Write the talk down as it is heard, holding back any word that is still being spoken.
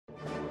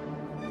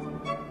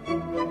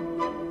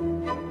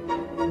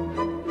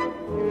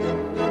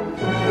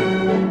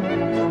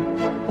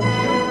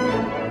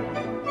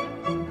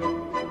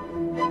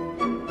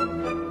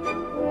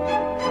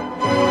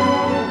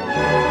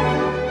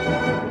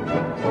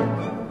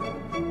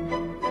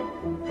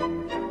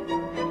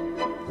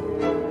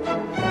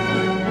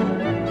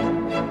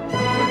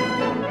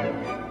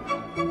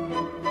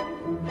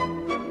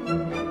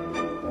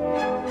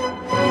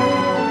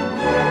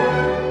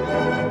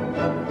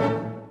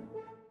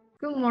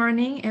Good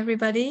morning,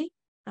 everybody.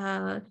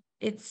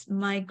 It's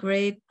my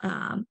great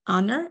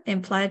honor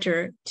and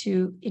pleasure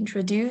to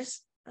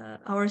introduce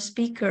our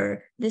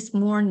speaker this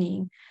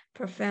morning,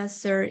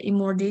 Professor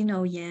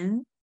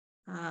Immordino-Yang.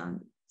 Um,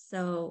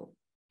 so,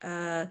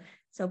 uh,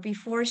 so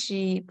before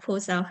she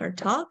puts out her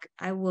talk,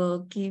 I will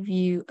give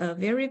you a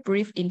very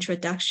brief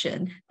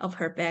introduction of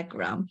her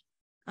background.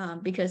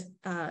 Because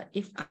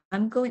if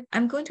I'm going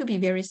to be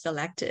very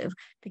selective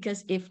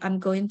because if I'm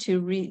going to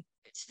read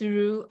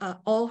through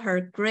all her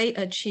great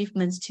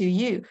achievements to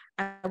you,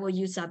 I will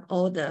use up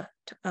all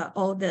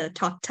the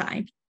talk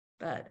time.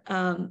 But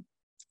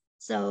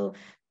so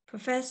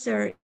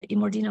Professor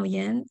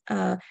Immordino-Yang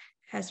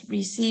has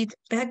received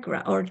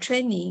background or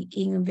training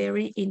in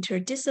very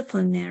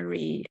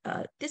interdisciplinary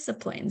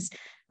disciplines.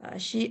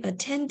 She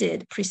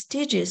attended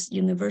prestigious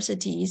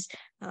universities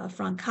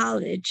from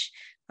college.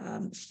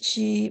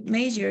 She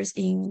majors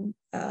in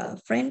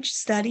French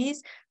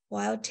studies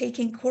while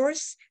taking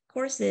courses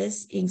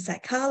in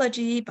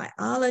psychology,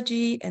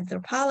 biology,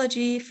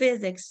 anthropology,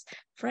 physics,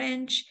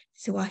 French,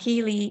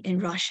 Swahili, and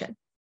Russian.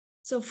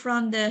 So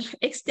from the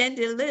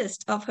extended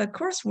list of her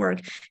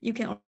coursework, you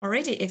can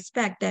already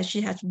expect that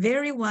she has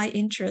very wide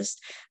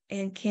interest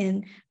and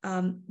can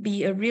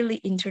be a really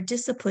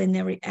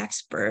interdisciplinary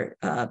expert,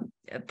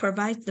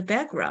 provides the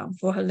background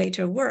for her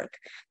later work.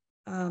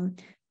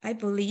 I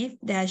believe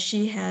that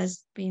she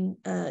has been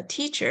a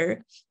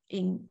teacher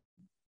in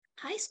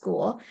high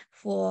school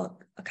for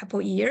a couple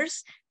of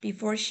years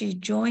before she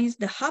joins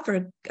the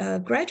Harvard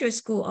Graduate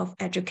School of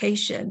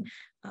Education.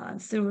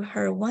 Through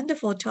her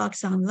wonderful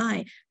talks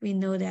online, we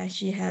know that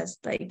she has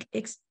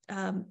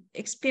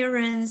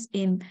experience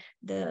in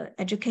the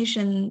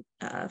education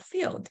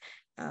field,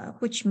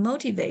 which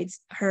motivates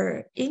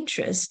her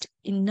interest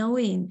in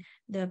knowing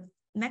the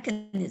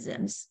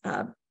mechanisms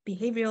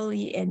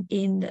behaviorally and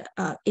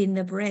in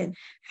the brain,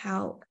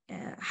 how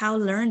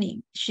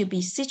learning should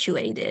be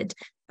situated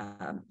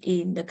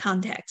in the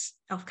context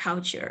of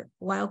culture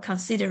while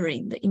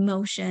considering the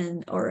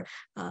emotion or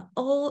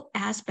all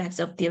aspects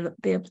of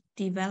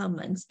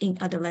developments in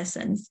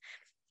adolescence.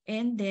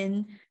 And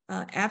then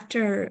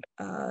after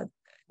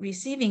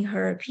receiving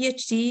her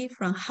PhD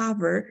from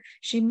Harvard,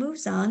 she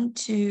moves on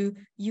to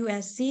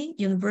USC,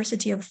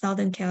 University of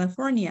Southern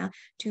California,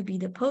 to be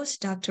the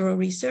postdoctoral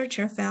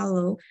researcher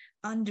fellow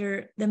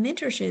under the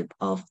mentorship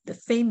of the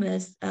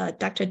famous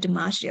Dr.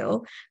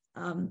 Damasio,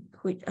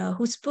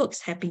 whose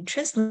books have been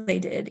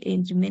translated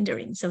into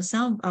Mandarin. So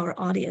some of our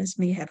audience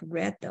may have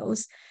read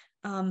those.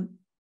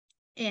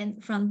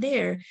 And from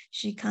there,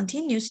 she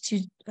continues to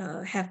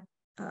have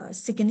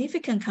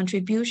significant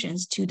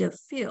contributions to the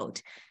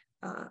field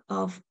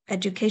of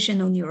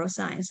educational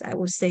neuroscience. I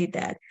would say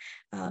that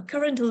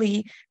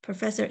currently,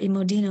 Professor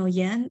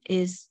Immordino-Yang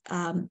is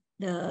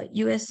the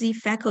USC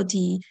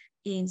faculty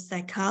in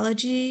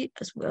psychology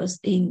as well as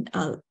in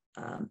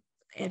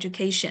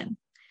education.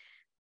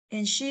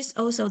 And she's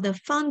also the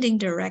founding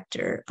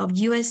director of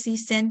USC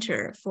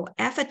Center for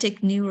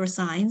Affective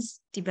Neuroscience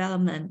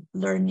Development,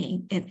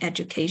 Learning, and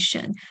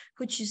Education,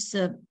 which is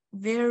a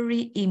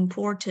very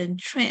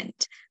important trend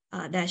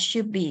that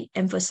should be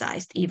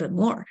emphasized even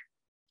more.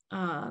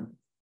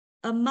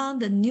 Among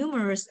the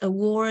numerous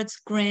awards,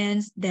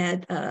 grants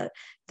that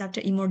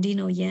Dr.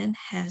 Immordino-Yang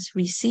has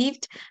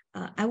received,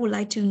 I would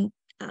like to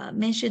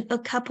mention a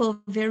couple of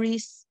very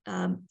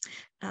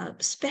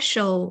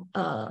special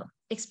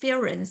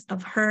experience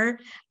of her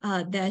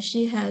that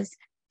she has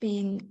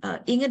been,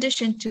 in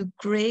addition to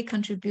great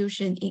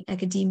contribution in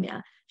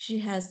academia, she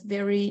has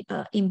very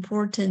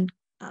important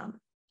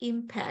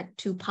impact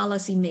to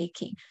policy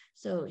making.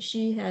 So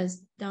she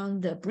has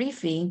done the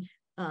briefing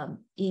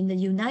in the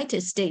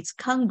United States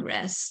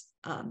Congress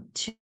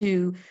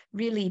to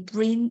really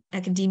bring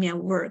academia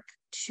work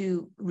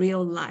to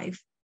real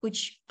life,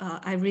 which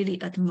I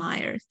really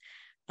admire.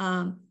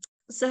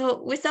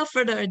 So without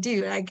further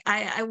ado,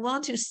 I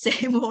want to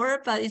say more,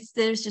 but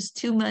there's just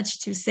too much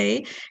to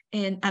say.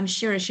 And I'm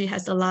sure she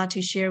has a lot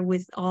to share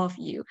with all of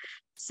you.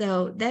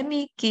 So let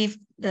me give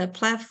the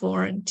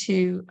platform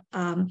to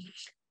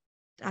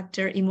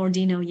Dr.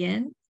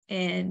 Immordino-Yang,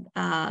 and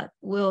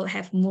we'll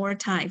have more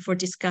time for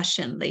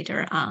discussion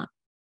later on.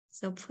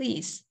 So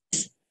please.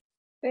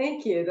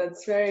 Thank you.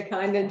 That's a very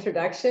kind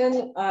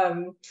introduction.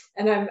 And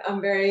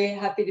I'm very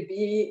happy to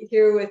be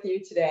here with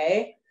you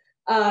today.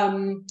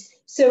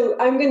 So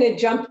I'm going to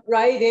jump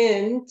right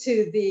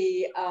into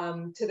the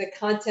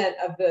content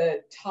of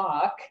the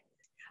talk.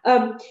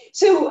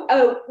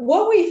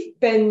 What we've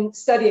been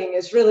studying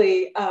is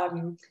really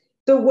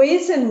the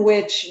ways in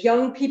which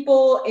young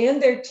people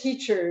and their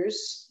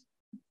teachers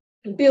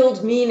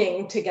build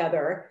meaning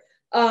together.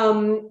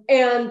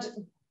 And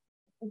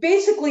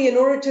basically, in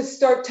order to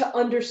start to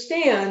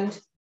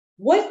understand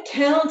what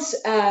counts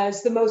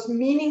as the most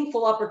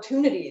meaningful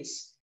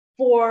opportunities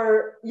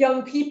for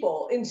young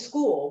people in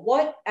school,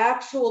 what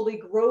actually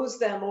grows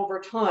them over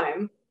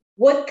time,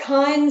 what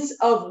kinds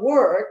of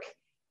work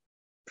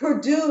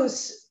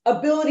produce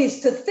abilities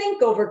to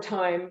think over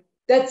time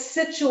that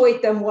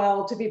situate them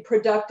well to be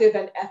productive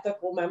and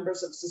ethical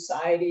members of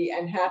society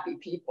and happy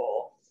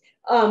people.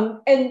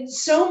 And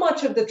so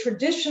much of the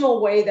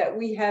traditional way that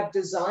we have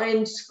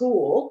designed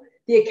school,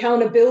 the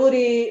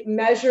accountability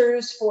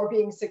measures for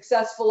being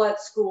successful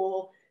at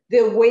school,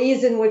 the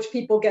ways in which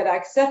people get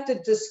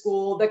accepted to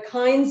school, the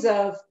kinds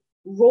of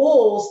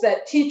roles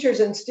that teachers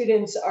and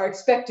students are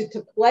expected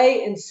to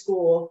play in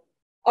school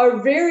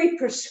are very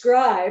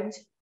prescribed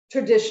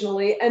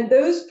traditionally. And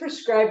those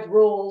prescribed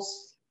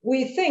roles,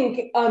 we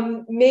think,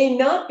 may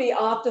not be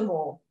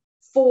optimal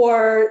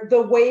for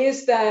the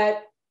ways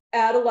that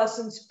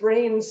adolescents'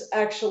 brains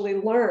actually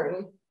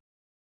learn.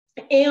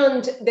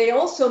 And they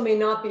also may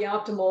not be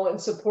optimal in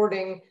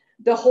supporting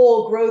the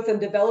whole growth and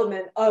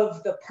development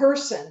of the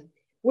person,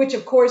 which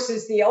of course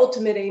is the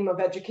ultimate aim of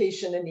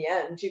education in the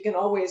end. You can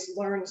always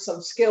learn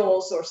some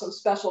skills or some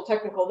special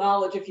technical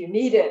knowledge if you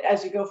need it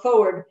as you go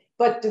forward,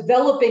 but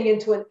developing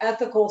into an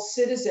ethical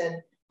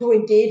citizen who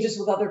engages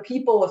with other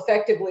people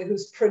effectively,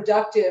 who's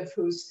productive,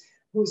 who's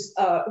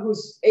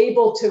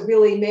able to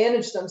really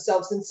manage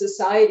themselves in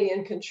society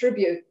and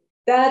contribute,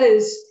 that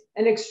is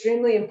an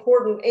extremely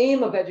important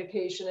aim of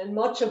education. And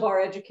much of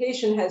our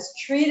education has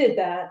treated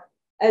that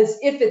as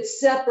if it's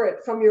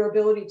separate from your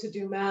ability to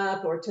do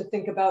math or to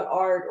think about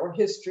art or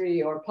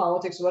history or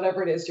politics,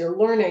 whatever it is you're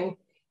learning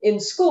in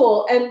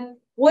school. And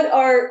what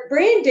our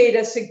brain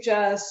data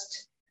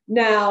suggest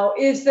now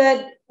is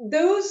that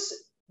those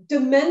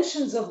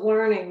dimensions of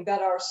learning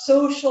that are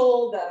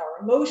social, that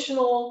are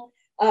emotional,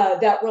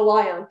 that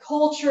rely on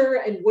culture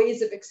and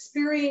ways of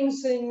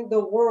experiencing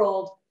the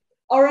world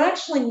are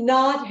actually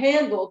not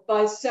handled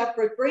by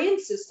separate brain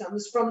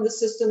systems from the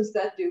systems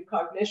that do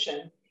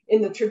cognition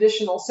in the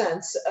traditional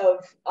sense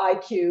of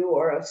IQ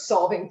or of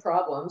solving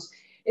problems.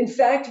 In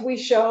fact, we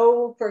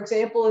show, for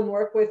example, in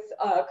work with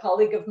a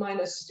colleague of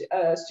mine,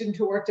 a student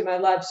who worked in my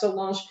lab,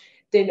 Solange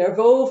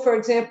Desnervaux, for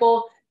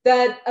example,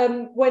 that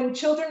when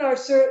children are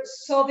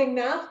solving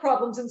math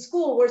problems in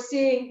school, we're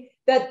seeing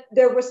that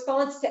their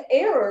response to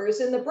errors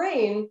in the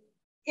brain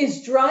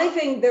is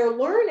driving their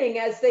learning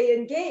as they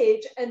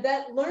engage, and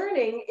that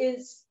learning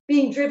is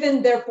being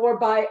driven, therefore,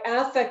 by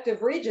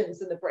affective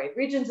regions in the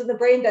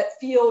brain that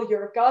feel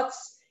your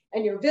guts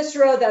and your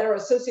viscera, that are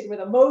associated with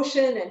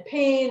emotion and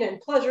pain and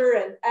pleasure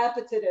and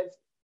appetitive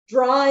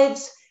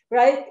drives,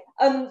 right?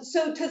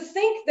 So to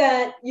think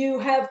that you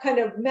have kind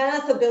of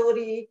math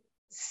ability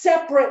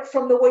separate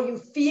from the way you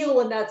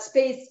feel in that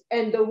space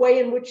and the way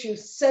in which you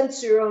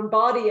sense your own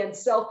body and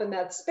self in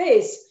that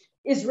space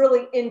is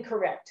really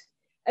incorrect.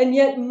 And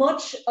yet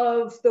much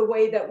of the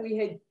way that we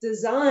had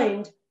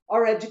designed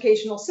our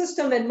educational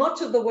system and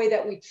much of the way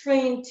that we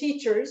train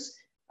teachers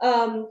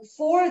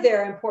for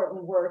their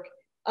important work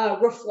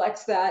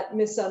reflects that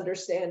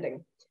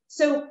misunderstanding.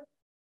 So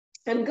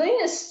I'm going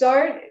to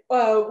start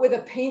with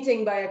a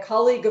painting by a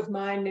colleague of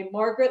mine named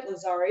Margaret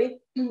Lazari,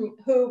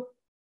 who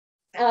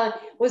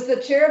was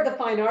the chair of the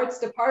Fine Arts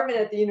Department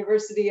at the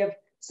University of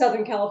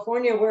Southern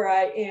California, where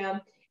I am.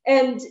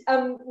 And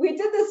we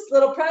did this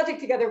little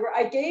project together where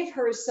I gave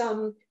her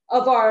some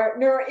of our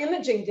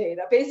neuroimaging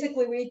data.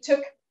 Basically, we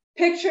took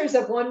pictures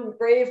of one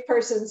brave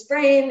person's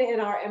brain in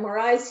our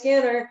MRI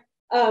scanner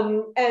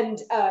and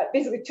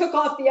basically took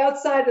off the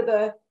outside of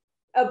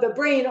the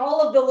brain,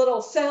 all of the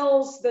little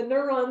cells, the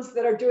neurons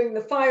that are doing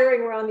the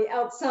firing around the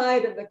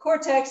outside of the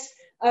cortex.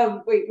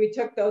 We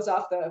took those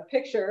off the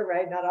picture,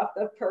 right? Not off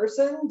the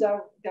person,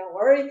 don't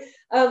worry.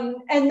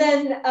 And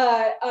then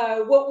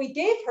what we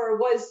gave her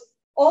was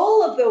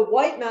all of the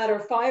white matter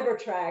fiber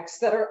tracts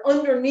that are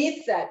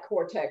underneath that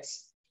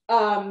cortex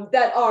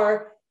that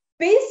are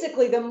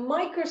basically the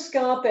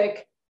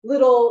microscopic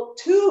little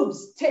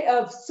tubes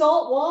of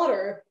salt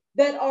water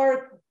that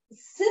are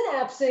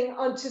synapsing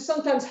onto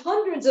sometimes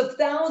hundreds of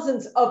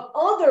thousands of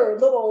other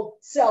little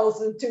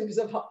cells and tubes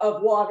of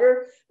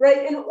water,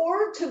 right, in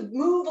order to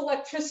move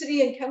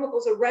electricity and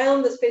chemicals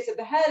around the space of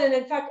the head, and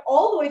in fact,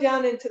 all the way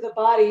down into the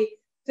body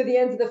to the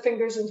ends of the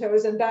fingers and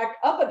toes and back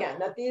up again,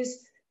 that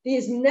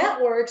these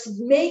networks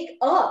make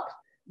up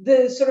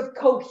the sort of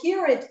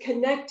coherent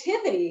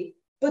connectivity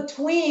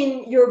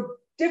between your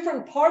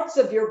different parts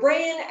of your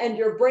brain and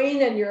your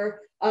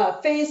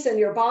face and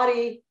your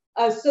body,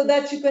 so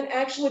that you can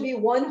actually be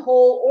one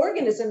whole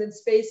organism in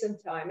space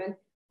and time. And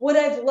what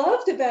I've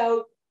loved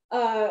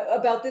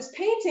about this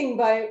painting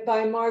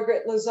by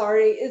Margaret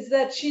Lazari is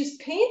that she's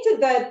painted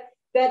that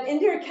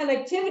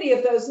interconnectivity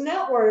of those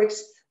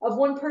networks of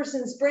one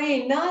person's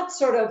brain, not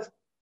sort of,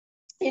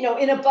 in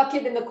a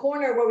bucket in the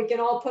corner where we can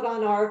all put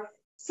on our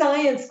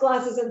science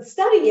glasses and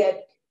study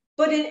it,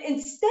 but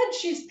instead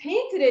she's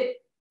painted it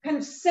kind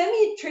of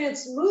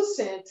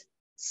semi-translucent,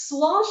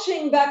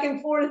 sloshing back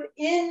and forth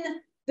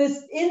in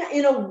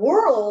a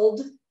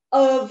world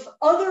of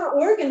other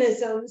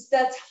organisms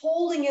that's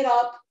holding it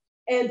up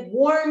and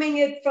warming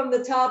it from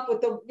the top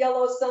with the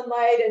yellow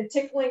sunlight and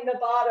tickling the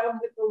bottom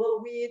with the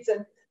little weeds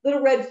and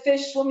little red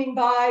fish swimming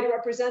by to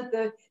represent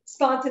the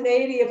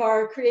spontaneity of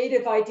our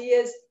creative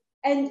ideas.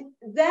 And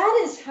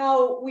that is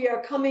how we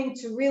are coming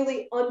to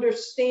really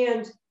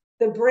understand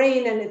the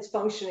brain and its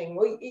functioning.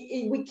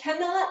 We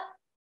cannot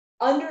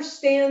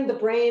understand the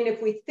brain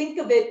if we think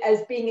of it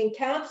as being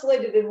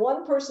encapsulated in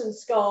one person's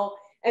skull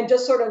and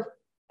just sort of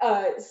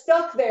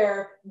stuck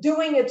there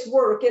doing its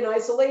work in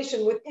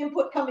isolation with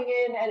input coming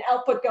in and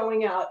output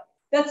going out.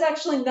 That's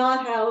actually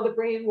not how the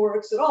brain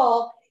works at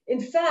all.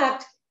 In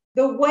fact,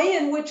 the way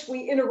in which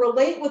we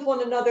interrelate with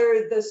one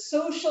another, the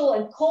social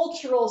and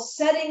cultural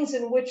settings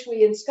in which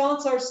we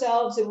ensconce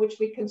ourselves, in which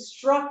we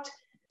construct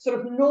sort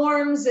of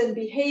norms and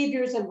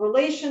behaviors and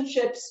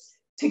relationships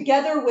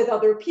together with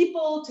other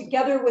people,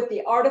 together with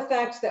the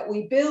artifacts that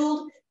we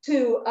build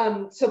to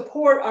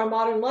support our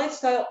modern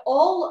lifestyle,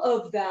 all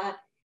of that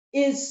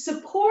is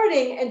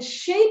supporting and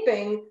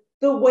shaping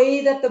the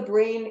way that the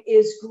brain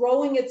is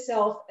growing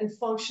itself and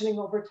functioning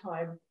over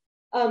time.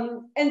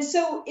 And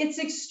so it's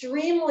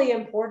extremely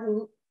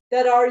important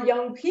that our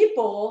young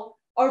people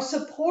are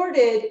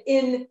supported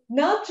in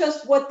not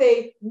just what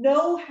they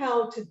know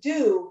how to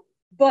do,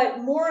 but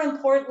more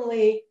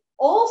importantly,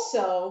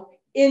 also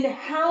in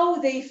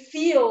how they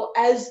feel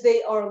as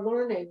they are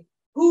learning,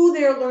 who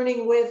they're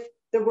learning with,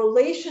 the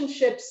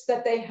relationships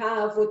that they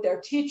have with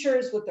their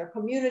teachers, with their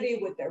community,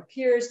 with their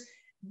peers.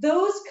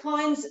 Those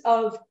kinds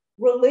of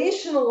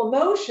relational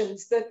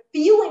emotions, the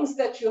feelings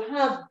that you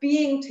have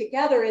being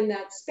together in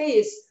that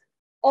space,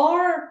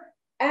 are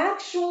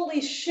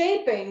actually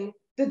shaping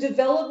the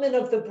development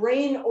of the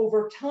brain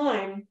over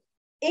time.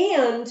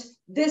 And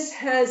this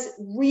has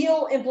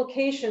real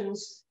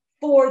implications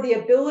for the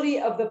ability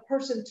of the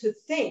person to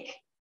think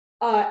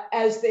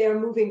as they are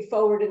moving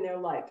forward in their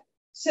life.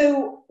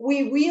 So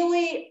we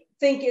really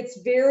think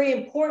it's very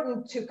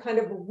important to kind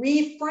of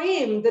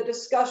reframe the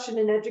discussion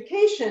in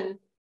education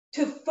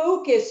to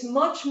focus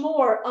much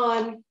more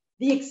on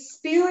the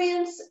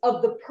experience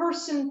of the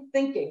person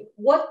thinking.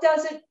 What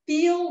does it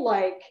feel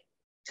like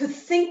to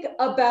think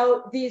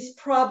about these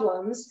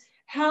problems?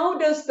 How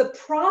does the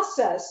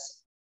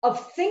process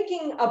of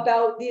thinking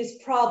about these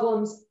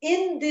problems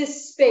in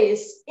this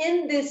space,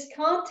 in this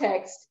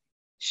context,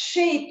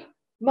 shape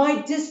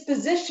my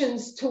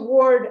dispositions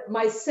toward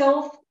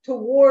myself,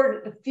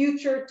 toward the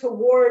future,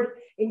 toward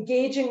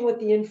engaging with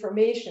the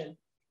information?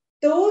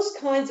 Those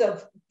kinds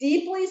of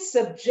deeply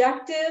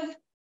subjective,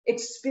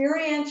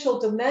 experiential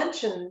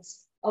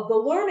dimensions of the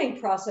learning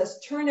process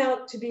turn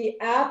out to be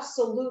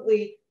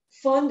absolutely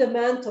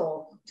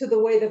fundamental to the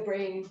way the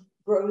brain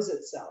grows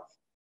itself.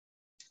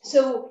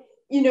 So,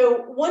 you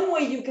know, one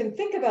way you can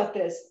think about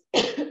this,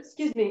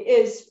 excuse me,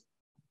 is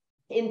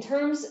in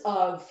terms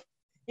of,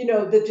 you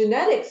know, the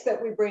genetics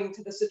that we bring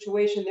to the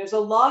situation. There's a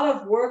lot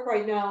of work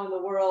right now in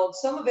the world,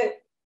 some of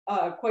it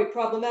quite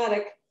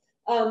problematic,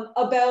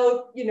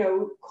 about, you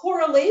know,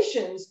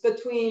 correlations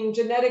between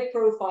genetic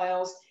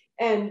profiles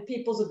and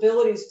people's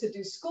abilities to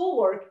do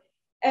schoolwork.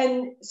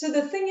 And so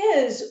the thing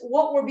is,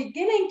 what we're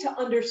beginning to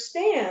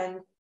understand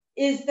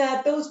is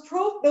that those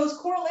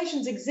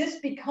correlations exist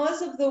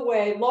because of the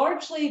way,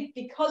 largely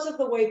because of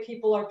the way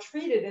people are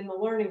treated in the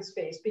learning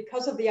space,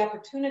 because of the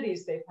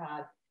opportunities they've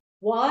had.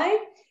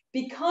 Why?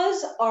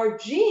 Because our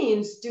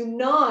genes do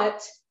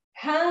not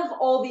have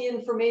all the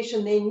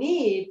information they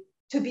need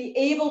to be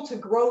able to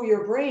grow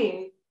your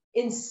brain.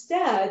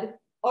 Instead,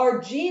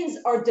 our genes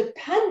are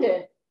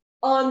dependent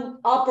on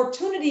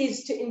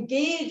opportunities to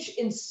engage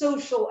in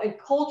social and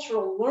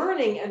cultural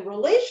learning and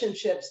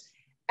relationships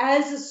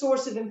as a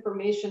source of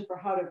information for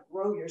how to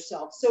grow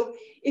yourself. So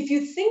if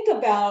you think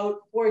about,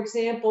 for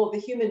example, the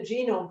Human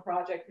Genome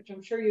Project, which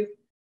I'm sure you've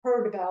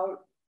heard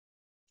about,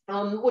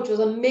 which was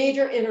a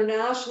major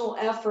international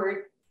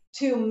effort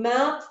to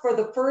map for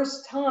the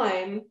first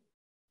time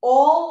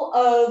all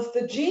of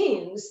the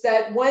genes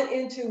that went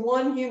into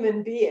one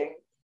human being.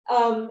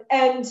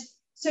 And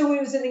so it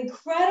was an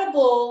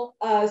incredible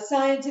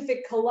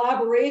scientific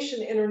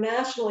collaboration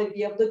internationally to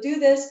be able to do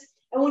this.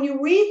 And when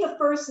you read the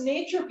first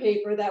Nature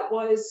paper that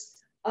was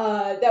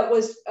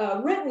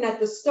written at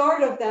the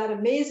start of that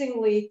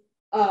amazingly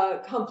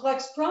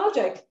complex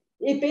project,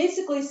 it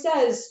basically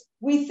says,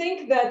 we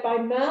think that by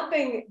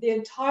mapping the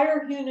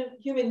entire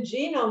human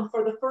genome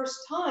for the first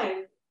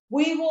time,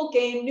 we will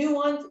gain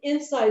new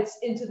insights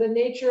into the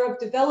nature of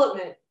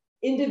development,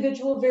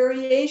 individual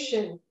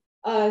variation,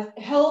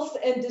 health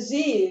and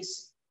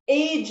disease,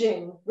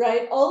 aging,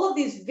 right? All of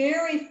these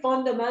very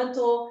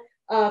fundamental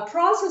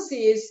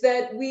processes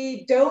that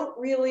we don't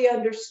really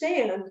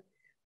understand.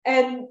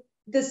 And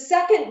the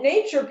second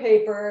Nature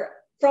paper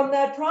from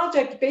that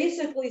project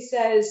basically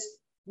says,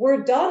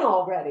 we're done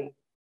already.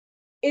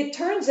 It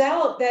turns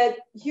out that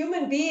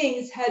human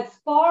beings had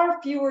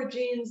far fewer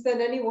genes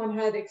than anyone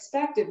had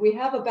expected. We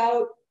have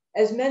about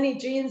as many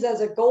genes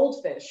as a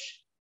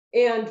goldfish,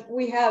 and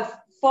we have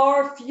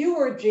far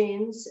fewer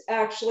genes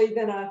actually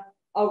than a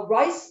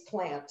rice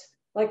plant,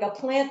 like a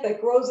plant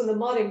that grows in the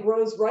mud and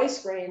grows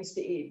rice grains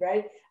to eat,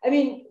 right? I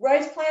mean,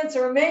 rice plants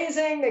are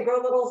amazing. They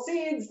grow little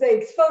seeds,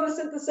 they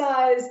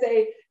photosynthesize,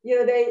 they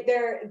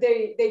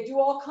do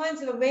all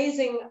kinds of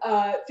amazing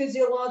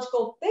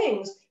physiological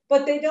things,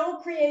 but they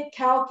don't create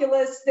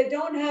calculus. They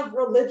don't have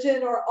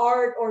religion or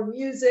art or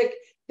music.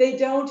 They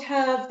don't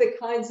have the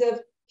kinds of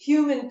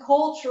human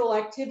cultural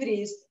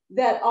activities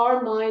that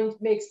our mind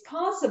makes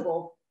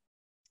possible.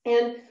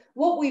 And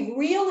what we've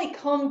really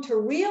come to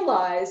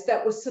realize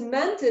that was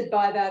cemented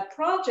by that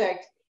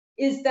project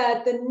is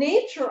that the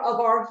nature of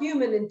our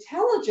human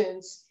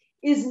intelligence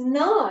is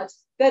not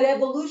that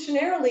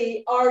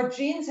evolutionarily our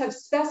genes have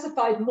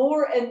specified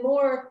more and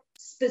more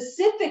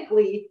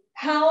specifically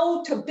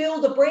how to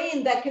build a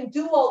brain that can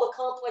do all the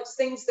complex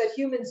things that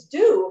humans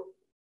do.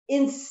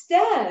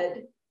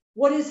 Instead,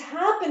 what has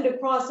happened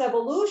across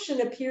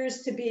evolution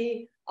appears to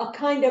be a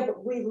kind of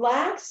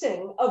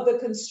relaxing of the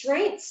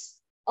constraints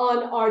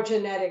on our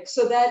genetics,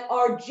 so that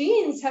our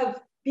genes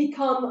have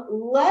become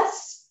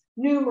less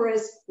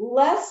numerous,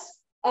 less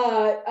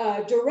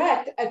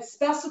direct at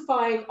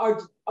specifying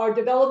our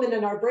development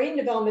and our brain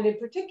development in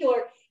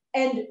particular,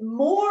 and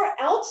more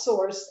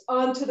outsourced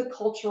onto the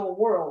cultural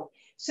world.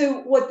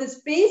 So what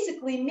this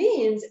basically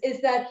means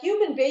is that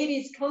human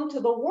babies come to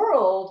the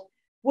world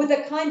with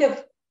a kind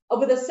of,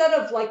 with a set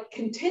of like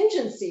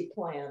contingency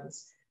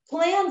plans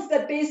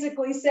that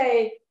basically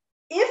say,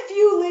 if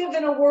you live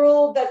in a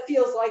world that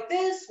feels like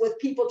this, with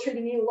people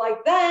treating you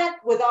like that,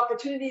 with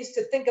opportunities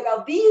to think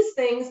about these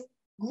things,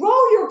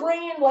 grow your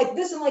brain like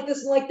this and like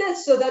this and like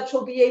this, so that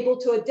you'll be able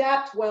to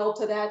adapt well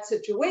to that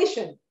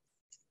situation.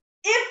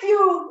 If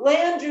you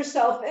land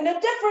yourself in a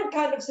different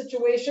kind of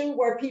situation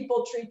where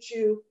people treat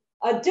you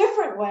a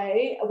different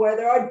way, where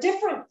there are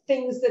different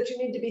things that you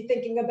need to be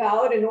thinking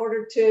about in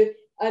order to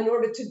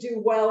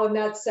do well in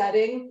that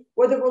setting,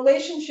 where the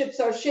relationships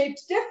are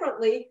shaped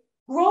differently,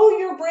 grow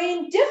your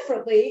brain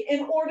differently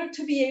in order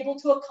to be able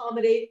to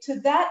accommodate to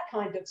that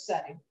kind of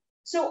setting.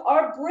 So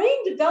our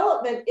brain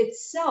development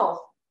itself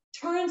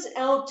turns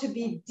out to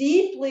be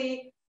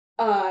deeply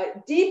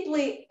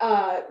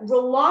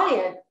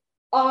reliant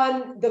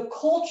on the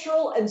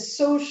cultural and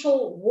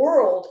social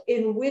world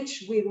in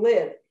which we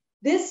live.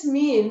 This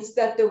means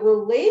that the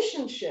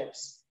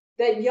relationships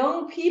that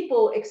young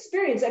people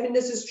experience, I mean,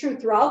 this is true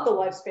throughout the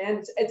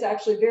lifespan. It's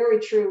actually very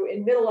true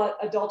in middle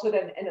adulthood,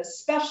 and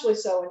especially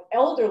so in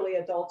elderly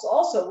adults.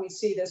 Also, we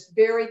see this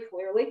very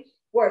clearly,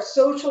 where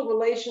social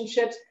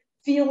relationships,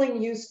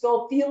 feeling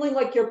useful, feeling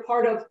like you're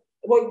part of,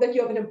 that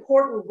you have an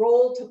important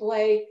role to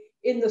play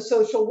in the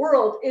social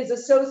world, is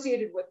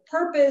associated with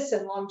purpose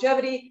and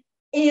longevity,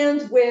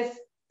 and with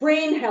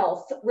brain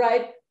health,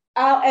 right?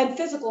 And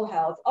physical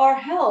health. Our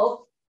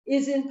health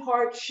is in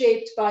part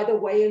shaped by the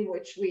way in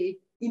which we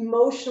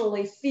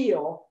emotionally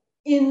feel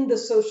in the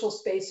social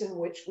space in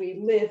which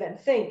we live and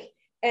think.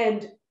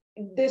 And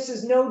this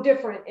is no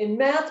different in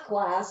math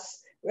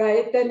class,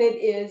 right, than it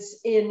is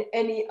in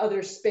any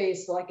other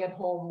space, like at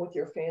home with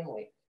your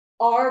family.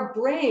 Our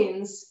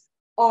brains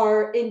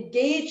are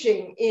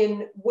engaging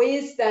in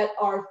ways that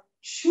are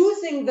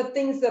choosing the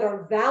things that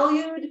are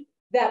valued,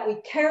 that we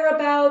care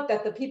about,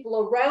 that the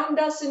people around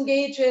us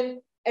engage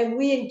in, and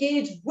we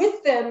engage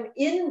with them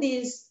in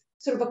these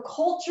sort of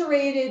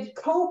acculturated,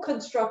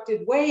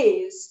 co-constructed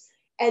ways.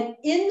 And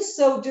in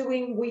so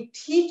doing, we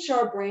teach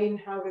our brain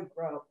how to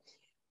grow.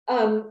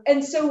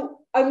 And so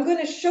I'm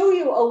going to show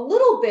you a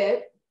little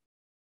bit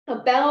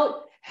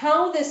about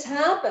how this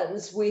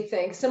happens, we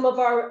think. Some of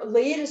our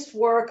latest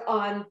work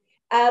on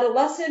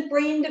adolescent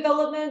brain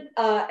development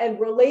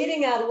and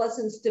relating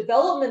adolescents'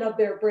 development of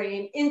their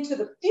brain into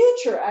the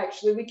future.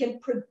 Actually, we can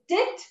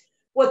predict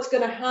what's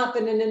going to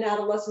happen in an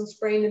adolescent's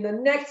brain in the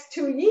next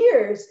 2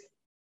 years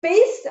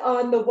based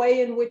on the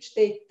way in which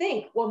they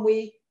think, when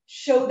we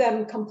show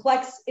them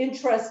complex,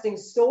 interesting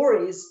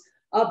stories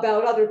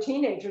about other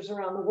teenagers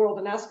around the world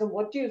and ask them,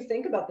 what do you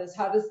think about this?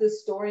 How does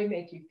this story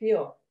make you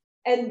feel?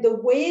 And the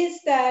ways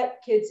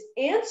that kids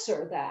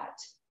answer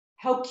that,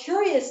 how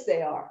curious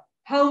they are,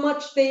 how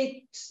much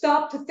they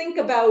stop to think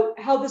about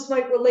how this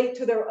might relate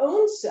to their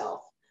own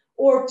self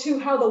or to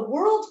how the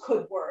world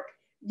could work.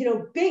 You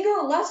know,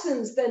 bigger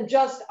lessons than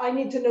just, I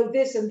need to know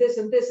this and this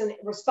and this and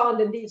respond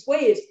in these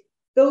ways.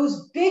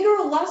 Those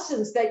bigger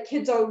lessons that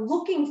kids are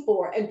looking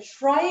for and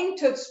trying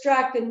to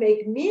extract and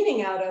make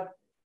meaning out of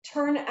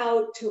turn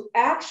out to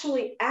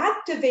actually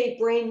activate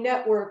brain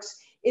networks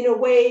in a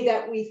way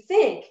that we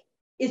think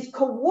is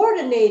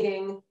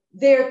coordinating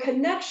their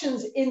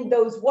connections in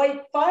those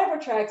white fiber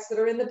tracks that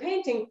are in the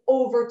painting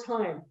over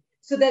time,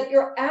 so that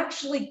you're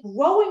actually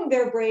growing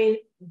their brain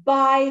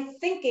by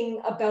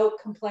thinking about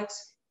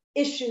complex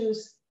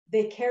issues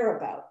they care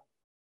about.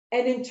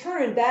 And in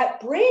turn,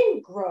 that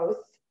brain growth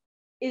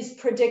is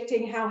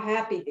predicting how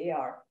happy they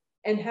are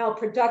and how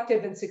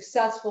productive and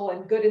successful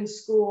and good in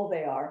school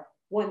they are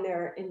when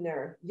they're in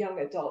their young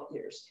adult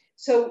years.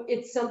 So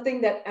it's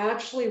something that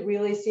actually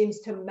really seems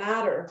to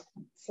matter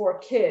for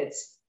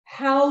kids,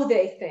 how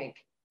they think,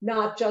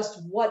 not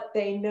just what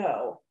they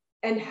know.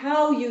 And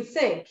how you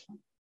think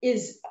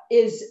is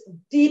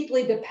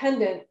deeply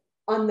dependent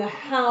on the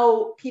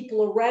how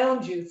people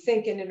around you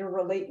think and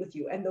interrelate with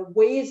you, and the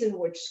ways in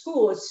which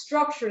school is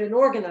structured and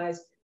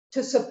organized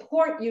to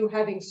support you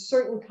having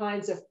certain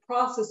kinds of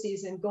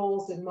processes and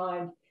goals in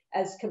mind,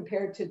 as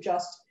compared to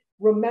just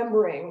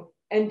remembering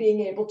and being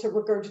able to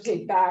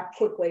regurgitate back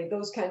quickly,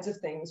 those kinds of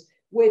things,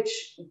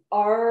 which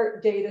our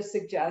data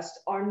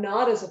suggest are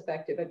not as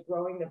effective at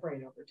growing the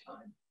brain over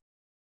time.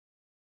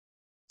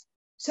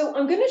 So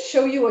I'm going to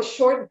show you a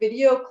short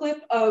video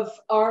clip of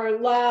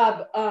our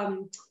lab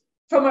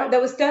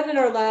that was done in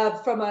our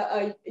lab from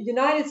a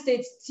United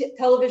States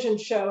television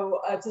show.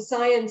 It's a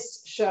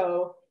science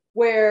show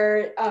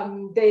where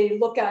they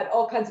look at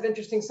all kinds of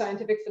interesting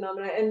scientific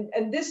phenomena.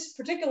 And this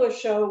particular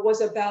show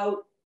was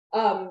about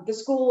the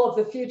school of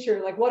the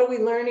future. Like, what are we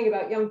learning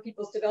about young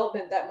people's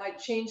development that might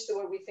change the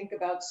way we think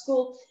about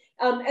school?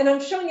 And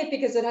I'm showing it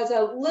because it has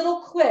a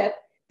little clip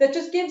that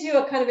just gives you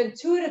a kind of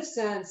intuitive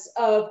sense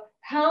of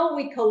how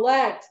we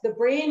collect the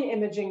brain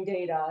imaging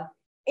data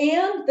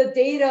and the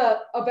data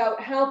about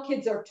how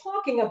kids are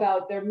talking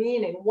about their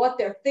meaning, what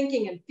they're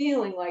thinking and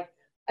feeling like,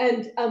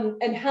 and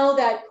how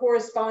that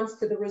corresponds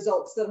to the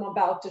results that I'm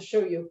about to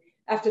show you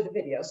after the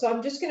video. So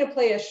I'm just going to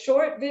play a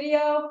short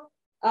video.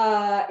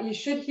 You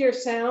should hear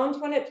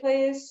sound when it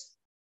plays.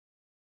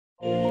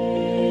 You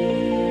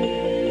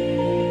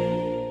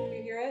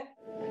hear it?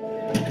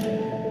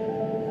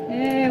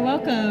 Hey,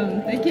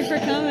 welcome. Thank you for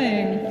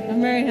coming.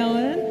 I'm Mary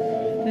Helen.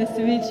 Nice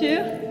to meet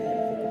you.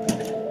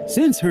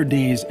 Since her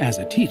days as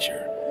a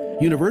teacher,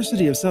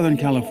 University of Southern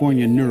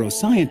California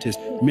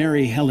neuroscientist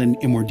Mary Helen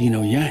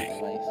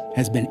Immordino-Yang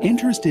has been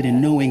interested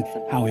in knowing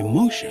how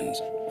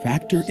emotions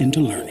factor into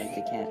learning.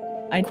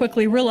 I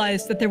quickly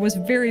realized that there was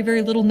very,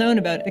 very little known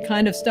about the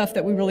kind of stuff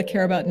that we really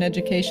care about in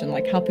education,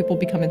 like how people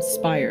become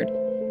inspired.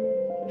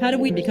 How do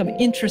we become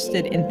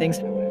interested in things?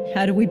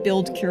 How do we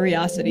build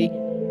curiosity?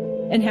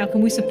 And how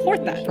can we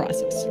support that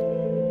process?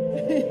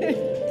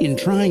 In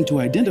trying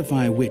to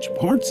identify which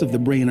parts of the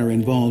brain are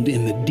involved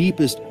in the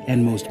deepest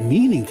and most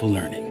meaningful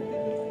learning,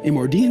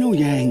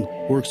 Immordino-Yang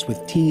works with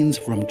teens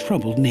from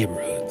troubled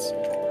neighborhoods.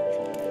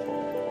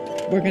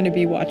 We're going to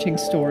be watching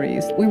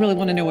stories. We really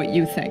want to know what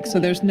you think, so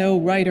there's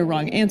no right or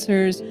wrong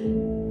answers.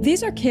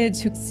 These are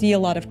kids who see a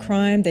lot of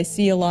crime, they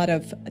see a lot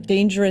of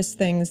dangerous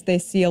things, they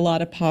see a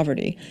lot of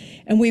poverty.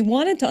 And we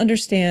wanted to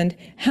understand,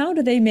 how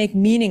do they make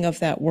meaning of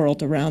that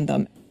world around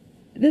them?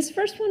 This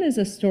first one is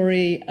a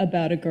story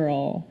about a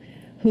girl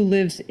who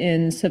lives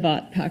in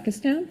Swat,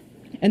 Pakistan.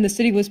 And the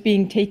city was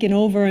being taken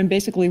over and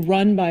basically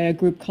run by a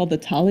group called the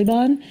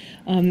Taliban.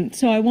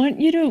 So I want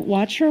you to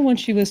watch her when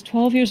she was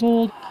 12 years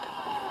old.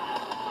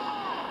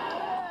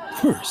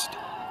 First,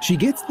 she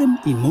gets them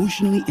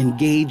emotionally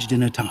engaged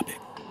in a topic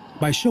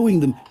by showing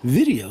them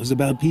videos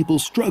about people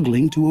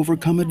struggling to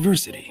overcome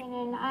adversity.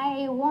 And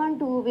I want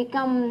to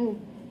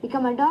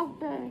become a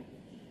doctor.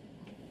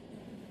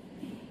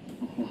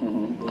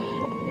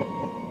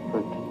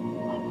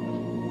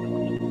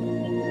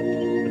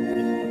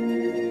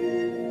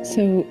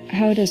 So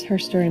how does her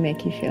story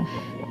make you feel?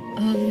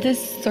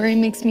 This story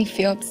makes me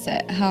feel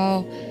upset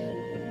how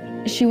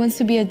she wants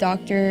to be a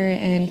doctor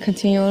and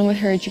continue on with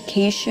her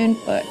education,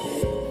 but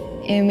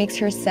it makes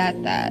her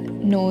sad that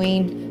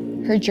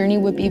knowing her journey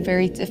would be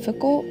very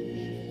difficult.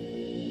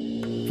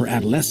 For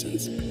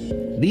adolescents,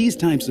 these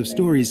types of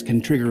stories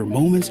can trigger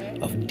moments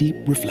of deep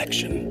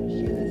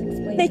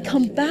reflection. They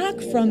come back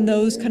from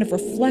those kind of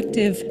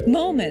reflective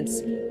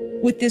moments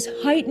with this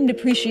heightened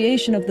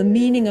appreciation of the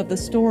meaning of the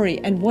story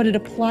and what it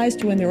applies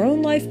to in their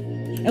own life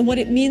and what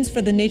it means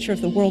for the nature of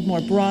the world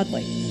more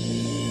broadly.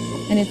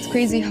 And it's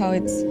crazy how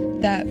it's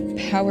that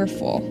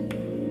powerful.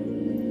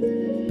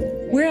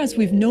 Whereas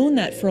we've known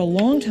that for a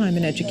long time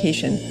in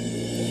education,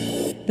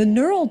 the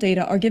neural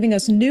data are giving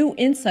us new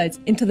insights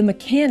into the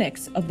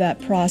mechanics of that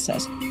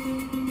process.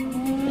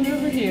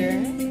 Over here.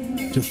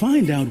 To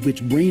find out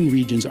which brain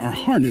regions are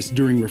harnessed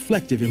during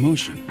reflective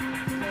emotion,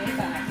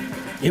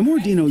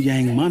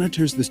 Immordino-Yang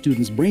monitors the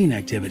students' brain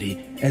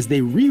activity as they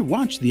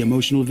re-watch the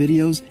emotional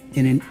videos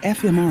in an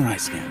fMRI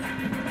scanner.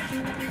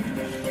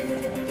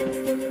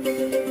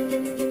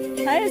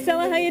 Hi,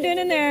 Estella, how you doing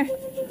in there?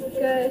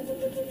 Good.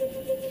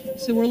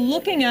 So we're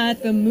looking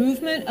at the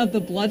movement of the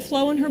blood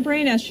flow in her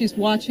brain as she's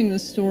watching the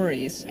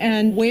stories,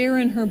 and where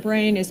in her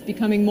brain is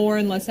becoming more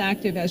and less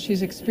active as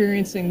she's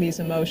experiencing these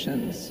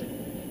emotions.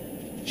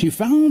 She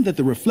found that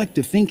the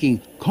reflective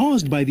thinking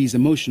caused by these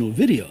emotional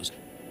videos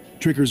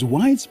triggers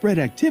widespread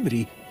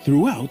activity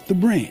throughout the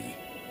brain.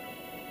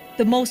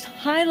 The most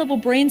high-level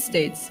brain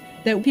states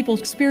that people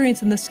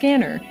experience in the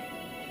scanner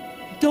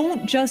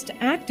don't just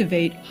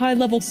activate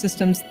high-level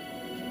systems.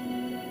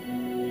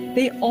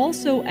 They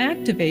also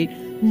activate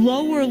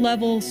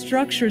lower-level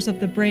structures of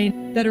the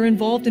brain that are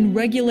involved in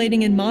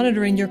regulating and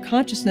monitoring your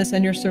consciousness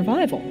and your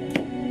survival.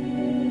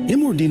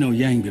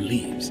 Immordino-Yang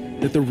believes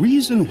that the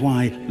reason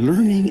why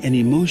learning and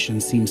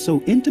emotion seem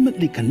so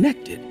intimately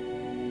connected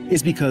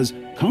is because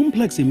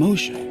complex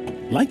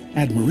emotion, like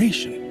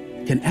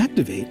admiration, can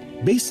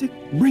activate basic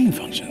brain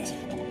functions,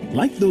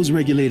 like those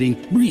regulating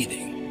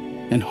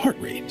breathing and heart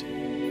rate.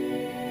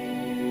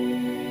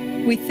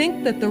 We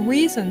think that the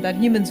reason that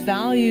humans'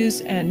 values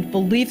and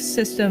belief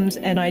systems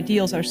and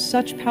ideals are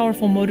such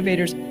powerful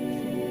motivators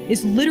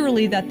is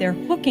literally that they're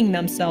hooking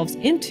themselves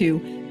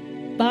into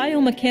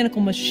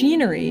biomechanical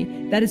machinery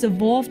that has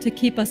evolved to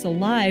keep us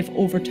alive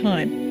over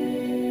time.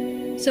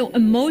 So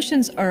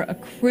emotions are a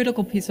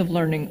critical piece of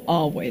learning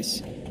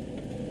always.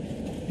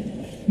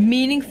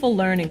 Meaningful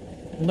learning,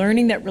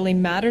 learning that really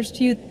matters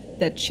to you,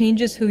 that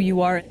changes who you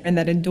are and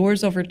that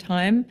endures over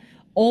time,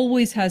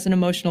 always has an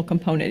emotional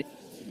component.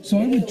 So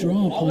I would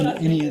draw upon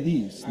any of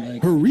these.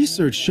 Her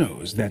research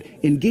shows that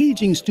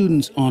engaging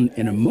students on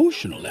an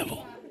emotional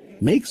level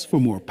makes for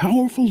more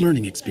powerful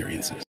learning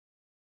experiences.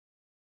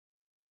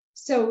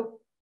 So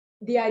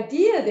the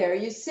idea there,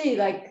 you see,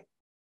 like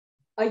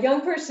a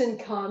young person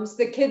comes,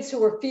 the kids who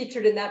were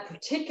featured in that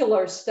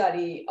particular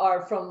study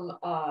are from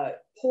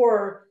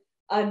poor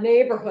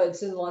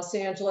neighborhoods in Los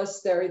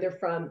Angeles. They're either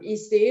from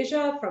East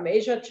Asia, from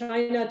Asia,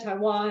 China,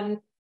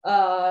 Taiwan,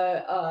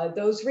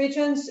 those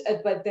regions,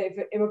 but they've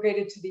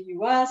immigrated to the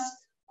US,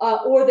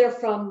 or they're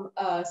from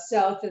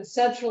South and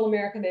Central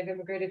America, and they've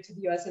immigrated to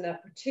the US in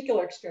that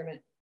particular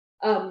experiment.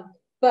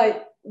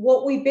 But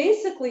what we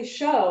basically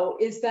show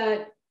is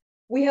that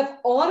we have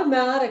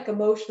automatic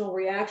emotional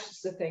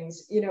reactions to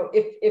things. You know,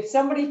 if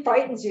somebody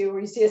frightens you or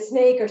you see a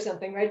snake or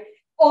something, right?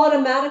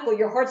 Automatically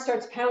your heart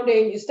starts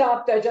pounding, you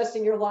stop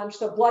digesting your lunch,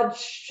 the blood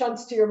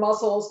shunts to your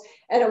muscles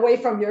and away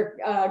from your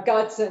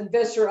guts and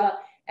viscera,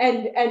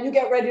 and you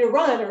get ready to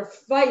run or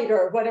fight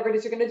or whatever it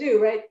is you're gonna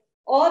do, right?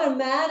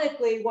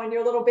 Automatically, when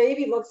your little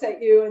baby looks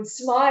at you and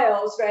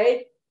smiles,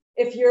 right?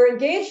 If you're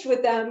engaged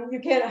with them, you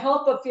can't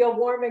help but feel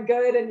warm and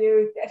good, and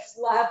you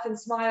laugh and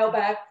smile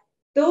back.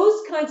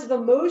 Those kinds of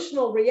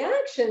emotional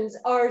reactions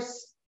are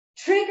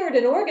triggered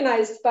and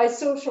organized by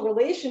social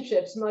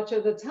relationships much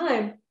of the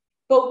time.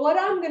 But what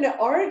I'm going to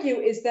argue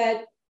is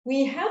that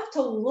we have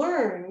to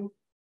learn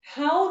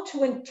how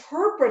to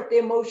interpret the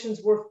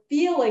emotions we're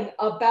feeling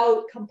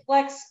about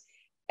complex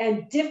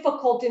and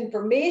difficult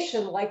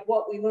information like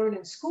what we learn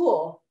in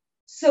school,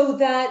 so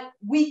that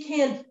we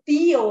can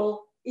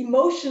feel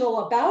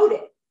emotional about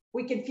it.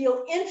 We can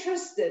feel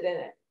interested in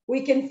it.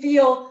 We can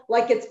feel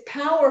like it's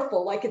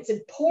powerful, like it's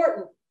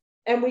important,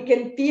 and we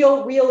can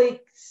feel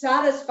really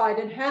satisfied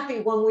and happy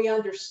when we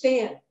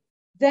understand.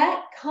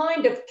 That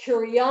kind of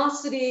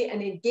curiosity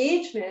and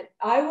engagement,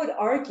 I would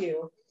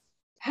argue,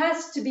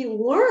 has to be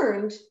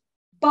learned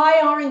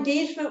by our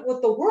engagement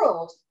with the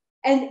world.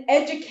 And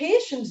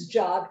education's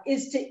job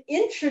is to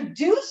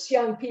introduce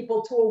young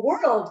people to a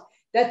world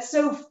that's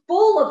so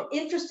full of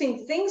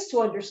interesting things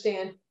to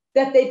understand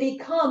that they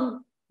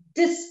become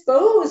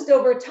disposed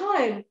over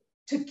time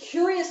to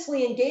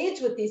curiously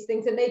engage with these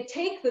things. And they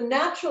take the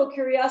natural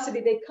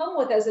curiosity they come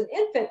with as an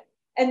infant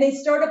and they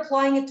start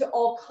applying it to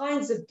all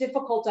kinds of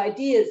difficult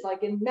ideas,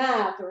 like in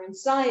math or in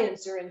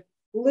science or in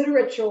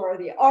literature or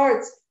the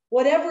arts,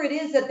 whatever it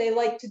is that they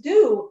like to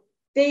do.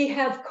 They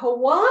have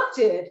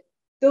co-opted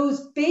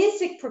those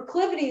basic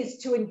proclivities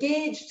to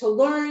engage, to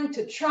learn,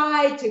 to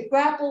try, to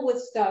grapple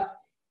with stuff.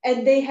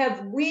 And they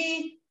have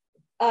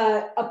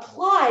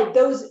applied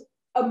those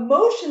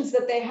emotions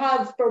that they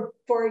have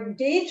for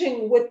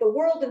engaging with the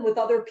world and with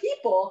other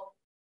people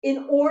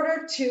in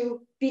order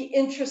to be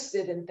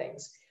interested in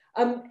things.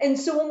 And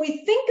so when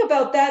we think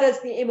about that as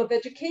the aim of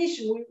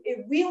education,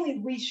 it really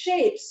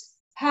reshapes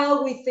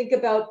how we think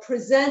about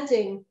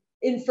presenting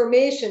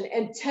information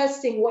and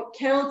testing what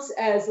counts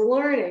as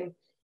learning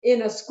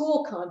in a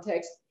school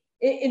context.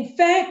 In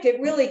fact, it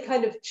really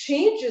kind of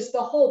changes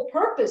the whole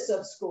purpose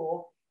of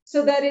school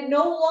so that it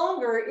no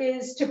longer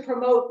is to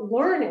promote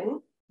learning,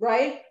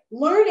 right?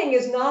 Learning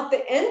is not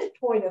the end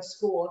point of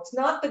school. It's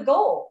not the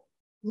goal.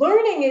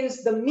 Learning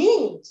is the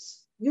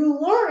means. You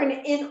learn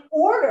in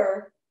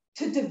order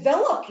to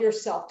develop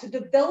yourself, to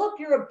develop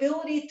your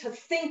ability to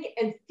think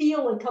and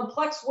feel in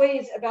complex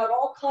ways about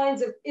all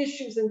kinds of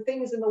issues and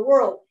things in the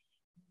world.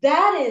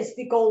 That is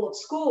the goal of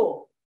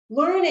school.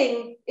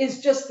 Learning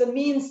is just the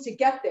means to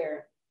get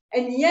there.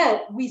 And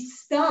yet we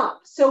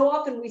stop. So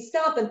often we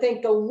stop and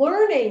think the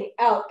learning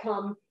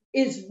outcome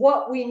is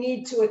what we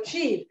need to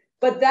achieve.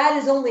 But that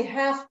is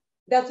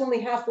that's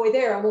only halfway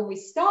there. And when we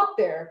stop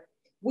there,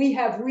 we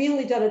have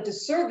really done a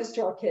disservice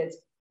to our kids,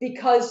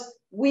 because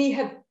we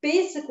have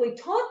basically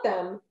taught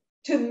them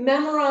to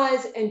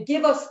memorize and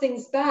give us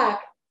things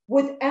back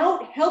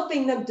without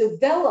helping them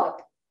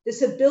develop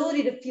this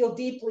ability to feel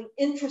deeply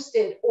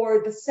interested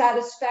or the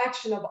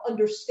satisfaction of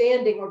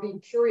understanding or being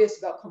curious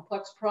about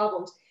complex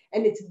problems.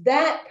 And it's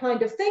that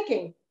kind of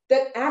thinking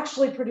that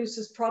actually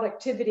produces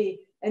productivity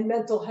and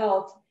mental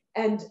health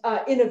and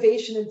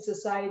innovation in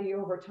society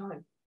over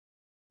time.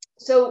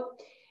 So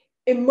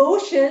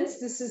emotions,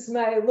 this is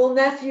my little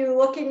nephew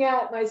looking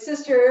at my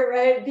sister,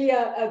 right,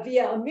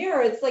 via a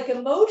mirror. It's like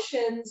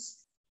emotions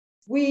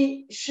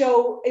we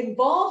show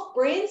involve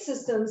brain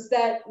systems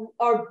that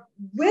are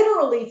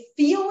literally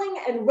feeling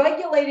and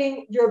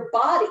regulating your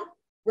body,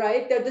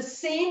 right? They're the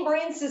same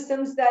brain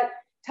systems that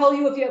tell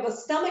you if you have a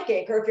stomach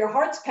ache or if your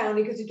heart's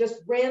pounding because you just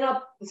ran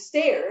up the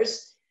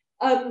stairs,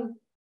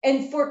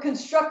 and for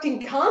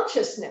constructing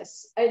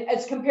consciousness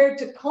as compared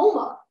to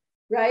coma,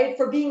 right?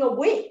 For being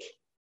awake.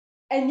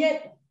 And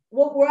yet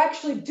what we're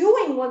actually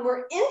doing when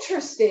we're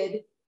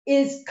interested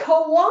is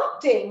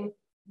co-opting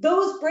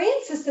those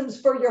brain systems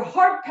for your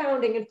heart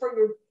pounding and for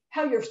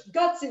how your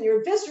guts and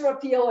your viscera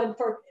feel, and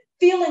for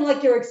feeling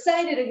like you're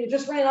excited and you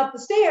just ran up the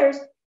stairs,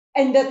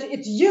 and that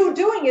it's you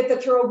doing it,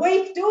 that you're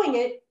awake doing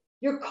it.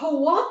 You're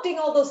co-opting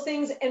all those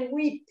things and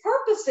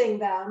repurposing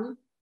them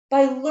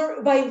by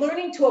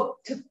learning to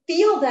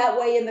feel that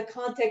way in the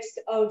context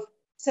of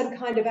some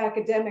kind of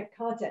academic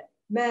content,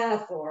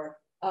 math or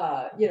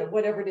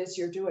whatever it is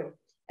you're doing.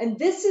 And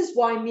this is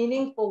why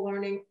meaningful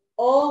learning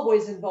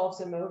always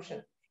involves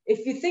emotion.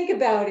 If you think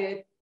about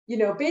it,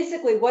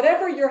 basically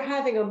whatever you're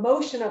having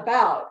emotion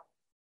about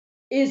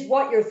is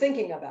what you're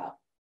thinking about.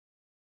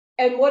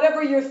 And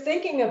whatever you're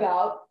thinking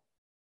about,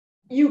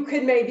 you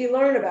could maybe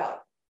learn about.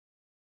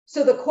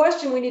 So the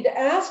question we need to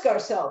ask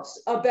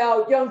ourselves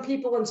about young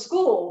people in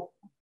school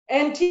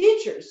and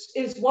teachers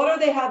is, what are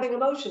they having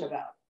emotion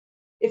about?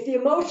 If the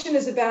emotion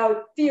is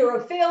about fear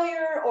of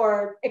failure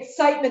or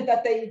excitement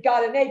that they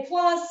got an A+,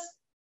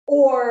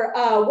 or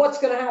what's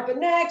going to happen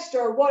next,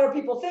 or what are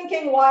people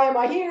thinking? Why am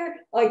I here?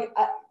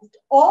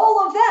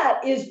 All of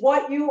that is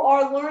what you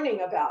are learning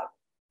about.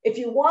 If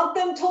you want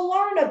them to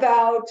learn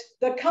about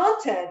the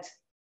content,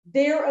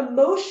 their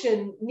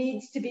emotion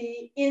needs to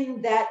be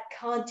in that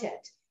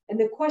content. And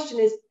the question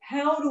is,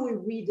 how do we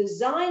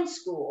redesign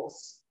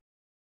schools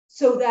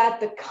so that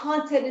the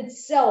content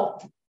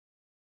itself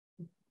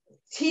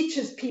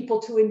teaches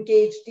people to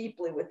engage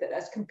deeply with it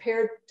as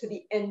compared to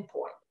the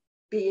endpoint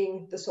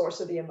being the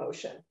source of the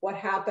emotion? What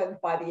happened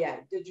by the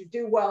end? Did you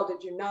do well?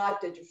 Did you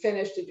not? Did you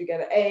finish? Did you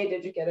get an A?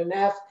 Did you get an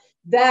F?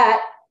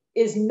 That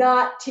is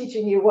not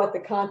teaching you what the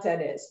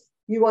content is.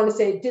 You want to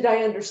say, did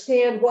I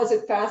understand? Was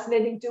it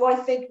fascinating? Do I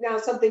think now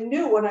something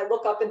new when I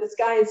look up in the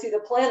sky and see the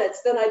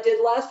planets than I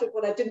did last week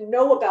when I didn't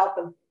know about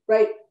them,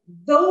 right?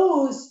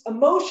 Those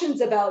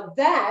emotions about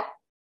that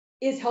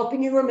is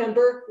helping you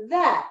remember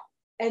that.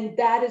 And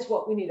that is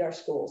what we need our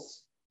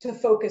schools to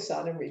focus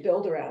on and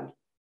rebuild around.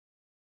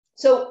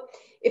 So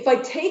if I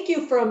take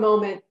you for a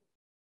moment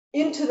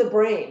into the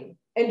brain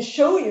and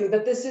show you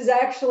that this is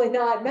actually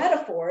not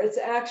metaphor, it's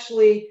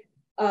actually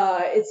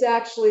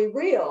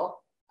real.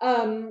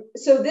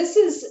 So this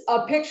is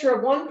a picture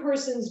of one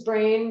person's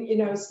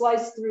brain,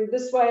 sliced through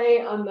this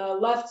way on the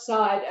left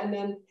side and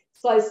then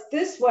sliced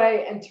this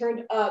way and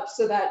turned up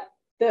so that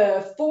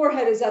the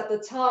forehead is at the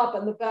top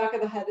and the back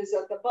of the head is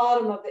at the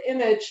bottom of the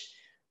image.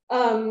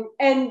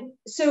 And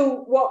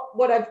so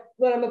what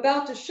I'm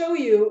about to show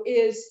you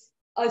is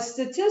a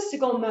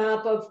statistical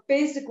map of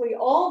basically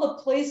all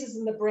the places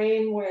in the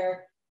brain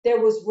where there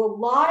was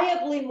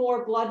reliably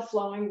more blood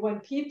flowing when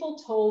people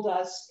told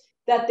us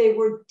that they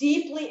were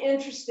deeply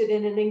interested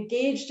in and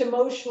engaged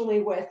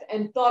emotionally with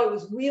and thought it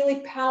was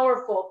really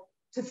powerful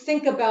to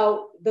think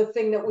about the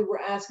thing that we were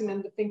asking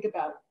them to think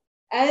about,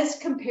 as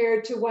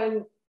compared to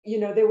when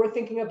they were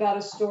thinking about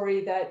a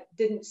story that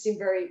didn't seem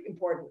very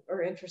important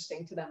or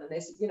interesting to them. And they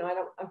said,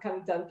 I'm kind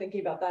of done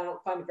thinking about that. I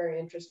don't find it very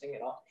interesting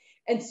at all.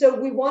 And so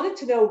we wanted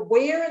to know,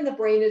 where in the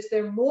brain is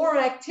there more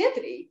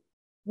activity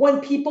when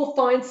people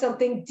find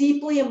something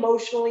deeply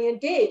emotionally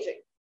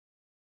engaging?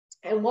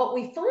 And what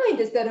we find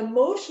is that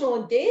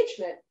emotional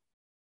engagement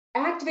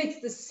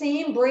activates the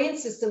same brain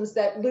systems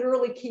that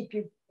literally keep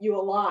you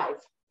alive.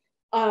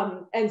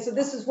 And so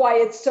this is why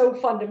it's so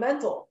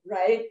fundamental,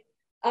 right?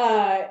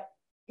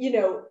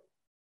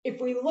 If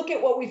we look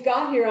at what we've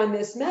got here on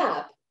this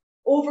map,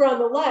 over on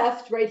the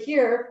left, right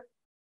here,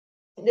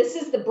 this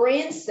is the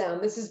brain stem.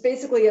 This is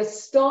basically a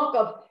stalk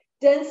of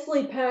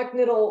densely packed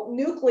little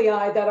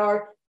nuclei that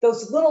are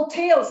those little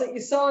tails that you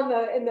saw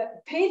in the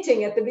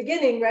painting at the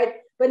beginning, right?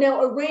 But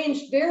now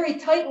arranged very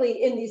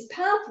tightly in these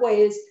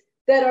pathways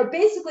that are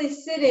basically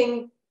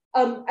sitting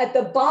at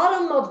the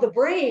bottom of the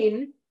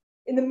brain,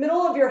 in the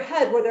middle of your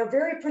head, where they're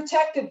very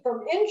protected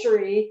from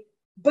injury,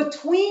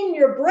 between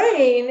your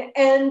brain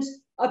and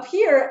up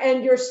here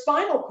and your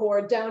spinal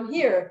cord down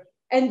here.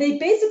 And they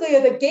basically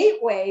are the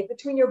gateway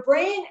between your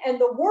brain and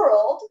the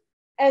world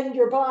and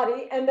your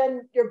body, and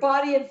then your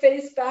body and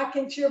face back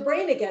into your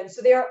brain again.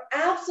 So they are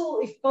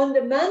absolutely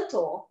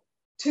fundamental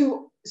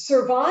to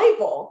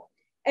survival.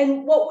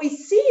 And what we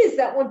see is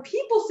that when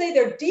people say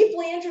they're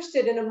deeply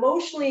interested and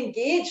emotionally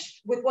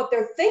engaged with what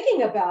they're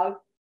thinking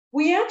about,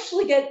 we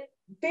actually get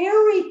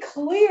very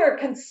clear,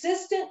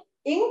 consistent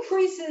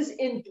increases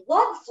in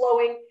blood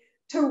flowing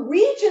to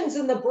regions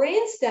in the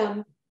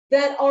brainstem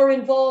that are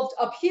involved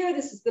up here.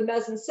 This is the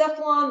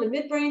mesencephalon, the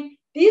midbrain.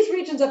 These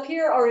regions up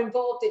here are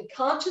involved in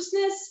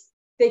consciousness.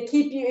 They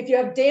keep you, if you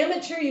have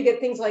damage here, you get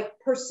things like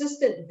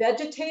persistent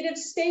vegetative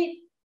state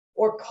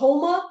or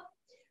coma.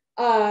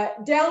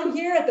 Down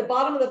here at the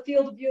bottom of the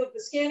field of view of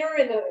the scanner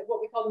in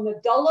what we call the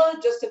medulla,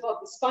 just above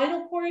the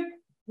spinal cord,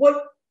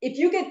 if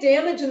you get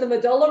damage in the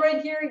medulla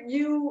right here,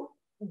 you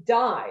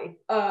die.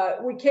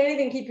 We can't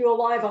even keep you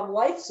alive on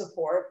life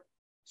support,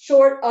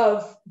 short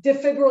of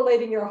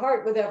defibrillating your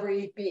heart with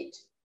every beat.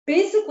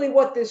 Basically,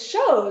 what this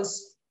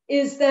shows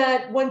is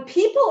that when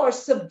people are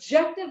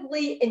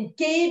subjectively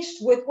engaged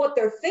with what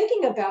they're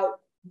thinking about,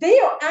 they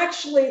are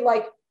actually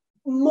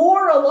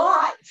more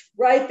alive,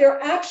 right?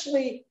 They're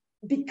actually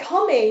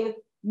becoming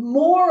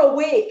more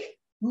awake,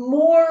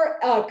 more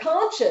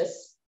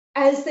conscious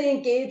as they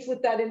engage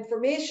with that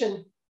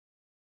information.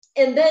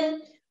 And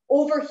then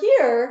over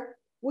here,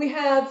 we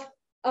have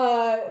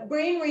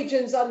brain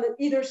regions on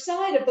either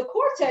side of the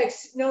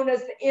cortex known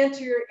as the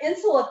anterior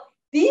insula.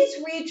 These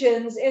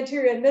regions,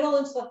 anterior and middle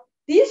insula,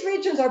 these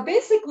regions are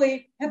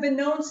basically have been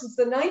known since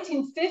the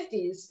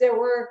 1950s. There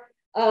were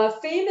a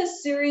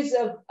famous series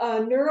of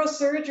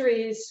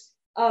neurosurgeries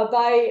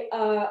by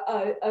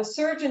a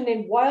surgeon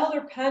named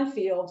Wilder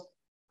Penfield,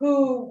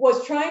 who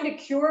was trying to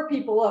cure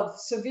people of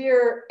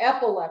severe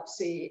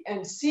epilepsy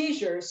and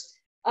seizures.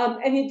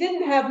 And he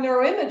didn't have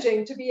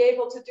neuroimaging to be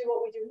able to do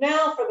what we do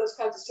now for those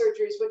kinds of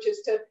surgeries, which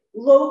is to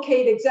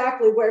locate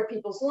exactly where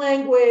people's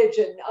language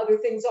and other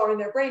things are in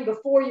their brain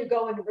before you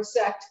go and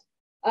resect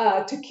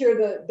to cure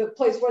the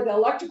place where the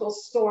electrical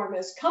storm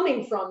is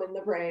coming from in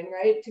the brain,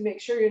 right? To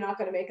make sure you're not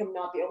going to make them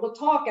not be able to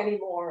talk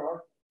anymore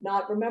or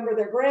not remember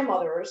their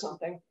grandmother or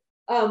something.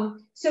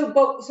 So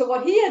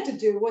what he had to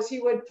do was he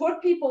would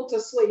put people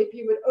to sleep,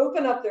 he would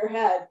open up their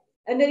head,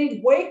 and then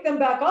he'd wake them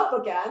back up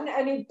again,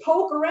 and he'd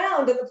poke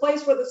around in the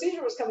place where the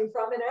seizure was coming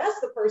from and ask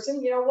the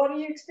person, what are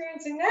you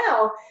experiencing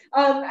now?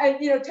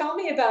 And, tell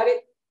me about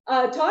it,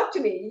 talk to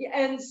me.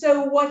 And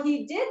so what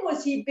he did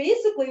was he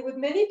basically, with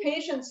many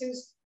patients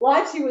whose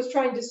lives he was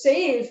trying to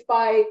save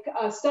by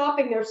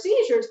stopping their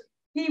seizures,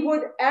 he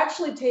would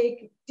actually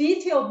take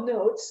detailed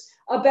notes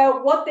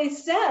about what they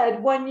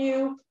said when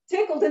you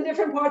tickled in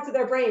different parts of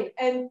their brain.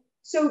 And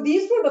so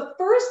these were the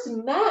first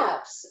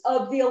maps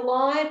of the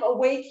alive,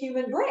 awake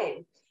human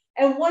brain.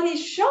 And what he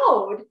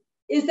showed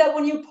is that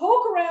when you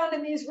poke around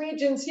in these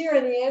regions here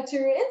in the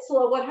anterior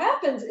insula, what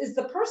happens is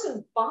the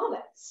person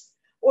vomits,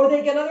 or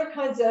they get other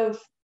kinds of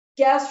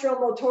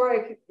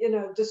gastromotoric,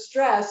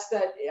 distress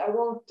that I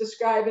won't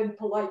describe in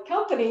polite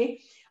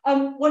company.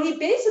 What he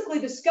basically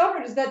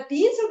discovered is that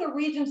these are the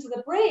regions of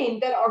the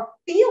brain that are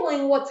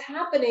feeling what's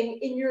happening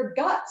in your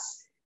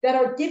guts, that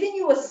are giving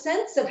you a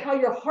sense of how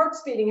your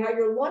heart's beating, how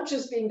your lunch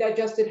is being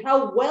digested,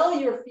 how well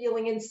you're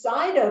feeling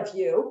inside of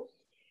you.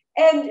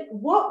 And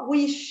what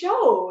we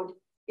showed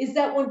is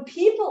that when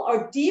people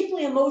are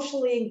deeply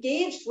emotionally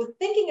engaged with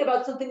thinking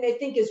about something they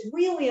think is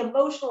really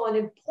emotional and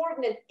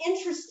important and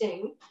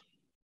interesting,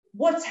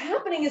 what's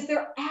happening is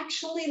they're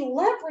actually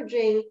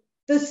leveraging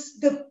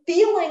the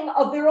feeling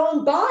of their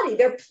own body.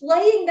 They're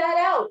playing that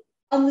out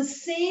on the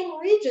same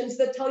regions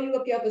that tell you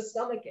if you have a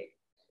stomachache,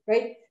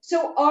 right?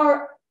 So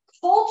our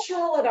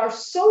cultural and our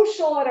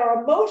social and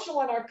our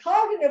emotional and our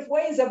cognitive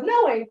ways of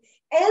knowing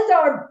and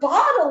our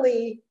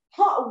bodily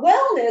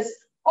wellness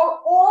are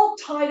all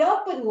tied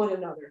up in one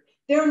another.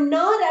 They're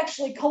not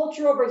actually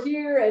culture over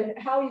here and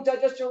how you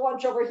digest your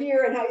lunch over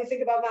here and how you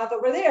think about math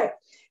over there.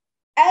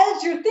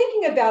 As you're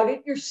thinking about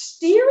it, you're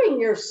steering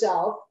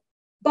yourself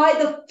by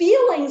the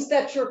feelings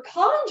that you're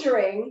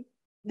conjuring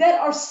that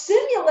are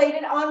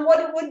simulated on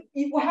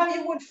how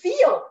you would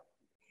feel.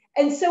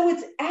 And so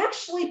it's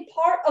actually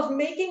part of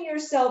making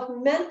yourself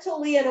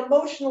mentally and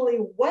emotionally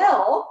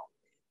well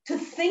to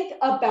think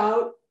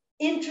about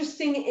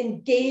interesting,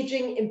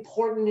 engaging,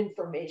 important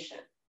information.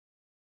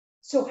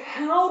 So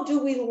how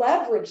do we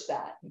leverage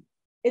that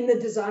in the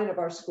design of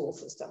our school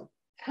system?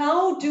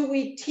 How do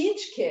we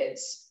teach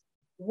kids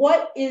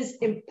what is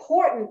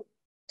important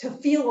to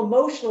feel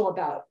emotional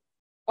about?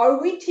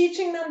 Are we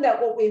teaching them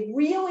that what we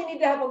really need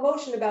to have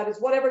emotion about is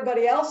what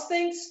everybody else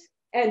thinks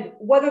and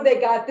whether they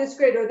got this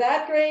grade or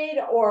that grade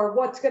or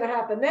what's going to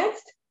happen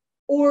next?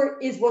 Or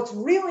is what's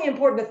really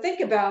important to think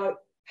about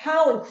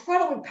how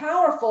incredibly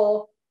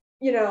powerful,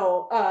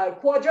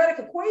 quadratic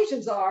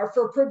equations are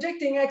for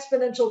predicting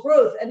exponential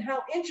growth and how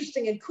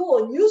interesting and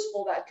cool and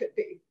useful that could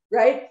be,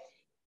 right?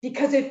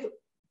 Because if,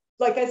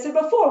 like I said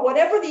before,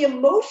 whatever the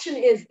emotion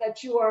is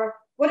that you are,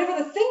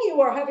 whatever the thing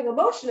you are having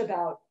emotion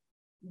about,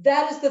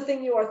 that is the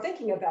thing you are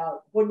thinking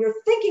about. When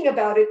you're thinking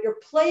about it, you're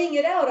playing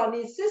it out on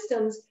these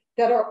systems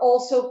that are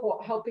also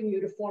helping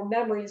you to form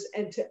memories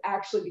and to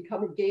actually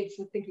become engaged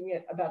with thinking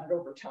about it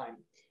over time,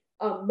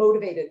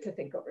 motivated to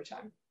think over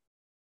time.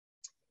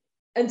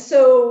 And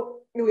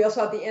so we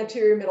also have the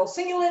anterior middle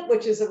cingulate,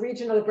 which is a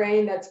region of the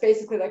brain that's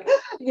basically like,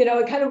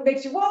 it kind of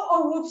makes you, whoa,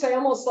 oh, whoops, I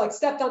almost like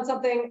stepped on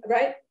something,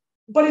 right?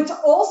 But it's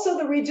also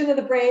the region of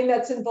the brain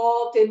that's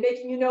involved in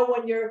making you know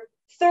when you're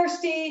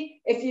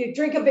thirsty. If you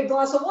drink a big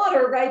glass of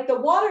water, right, the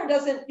water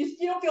doesn't, you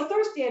don't feel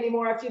thirsty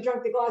anymore after you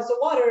drink the glass of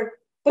water,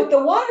 but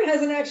the water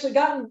hasn't actually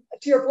gotten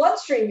to your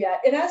bloodstream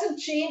yet. It hasn't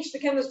changed the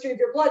chemistry of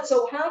your blood.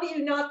 So how do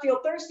you not feel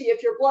thirsty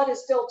if your blood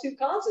is still too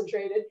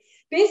concentrated?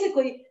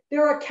 Basically,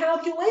 there are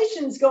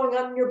calculations going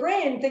on in your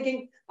brain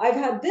thinking, I've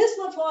had this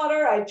much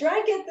water, I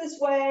drank it this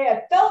way,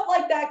 I felt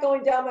like that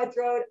going down my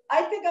throat.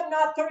 I think I'm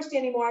not thirsty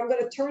anymore. I'm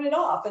going to turn it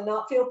off and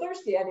not feel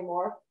thirsty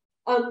anymore.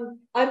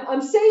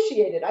 I'm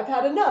satiated. I've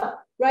had enough,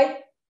 right?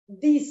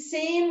 These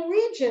same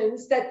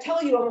regions that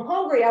tell you I'm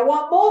hungry, I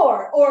want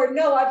more, or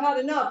no, I've had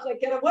enough,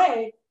 like get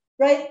away,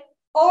 right?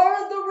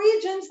 Are the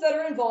regions that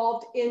are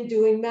involved in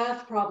doing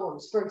math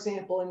problems, for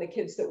example, in the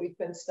kids that we've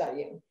been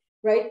studying,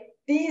 right?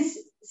 These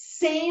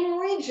same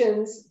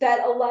regions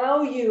that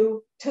allow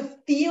you to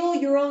feel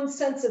your own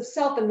sense of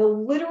self and the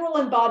literal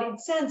embodied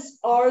sense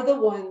are the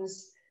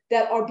ones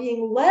that are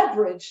being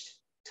leveraged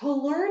to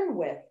learn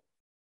with.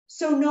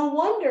 So no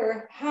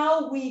wonder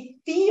how we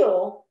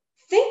feel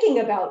thinking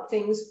about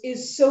things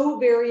is so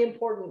very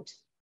important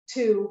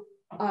to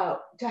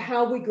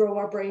how we grow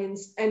our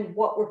brains and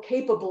what we're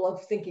capable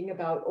of thinking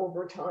about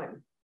over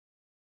time.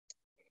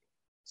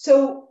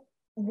 So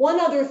one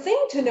other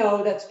thing to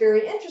know that's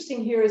very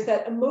interesting here is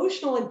that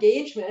emotional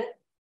engagement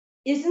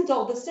isn't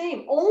all the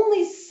same.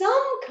 Only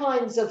some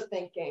kinds of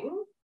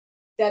thinking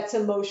that's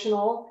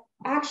emotional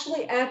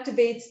actually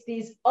activates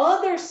these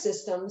other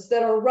systems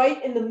that are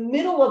right in the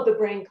middle of the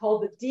brain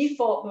called the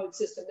default mode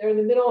system. They're in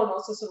the middle and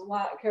also some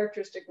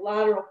characteristic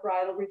lateral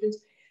parietal regions.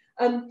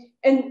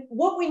 And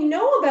what we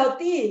know about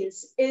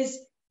these is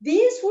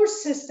these were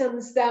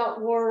systems that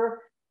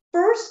were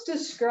first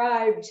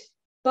described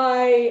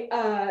by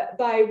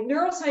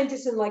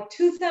neuroscientists in like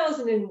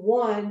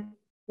 2001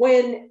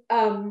 when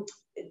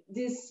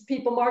these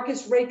people,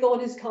 Marcus Rakel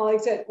and his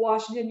colleagues at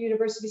Washington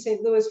University,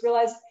 St. Louis,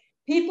 realized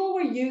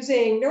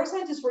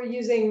neuroscientists were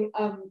using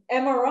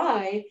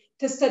MRI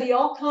to study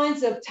all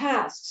kinds of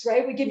tasks,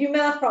 right? We give you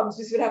math problems,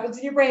 we see what happens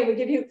in your brain. We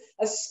give you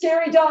a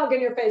scary dog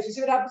in your face, we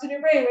see what happens in your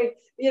brain.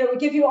 We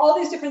give you all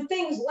these different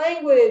things,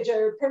 language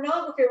or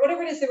pornography or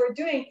whatever it is they were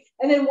doing,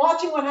 and then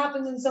watching what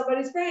happens in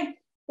somebody's brain.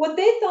 What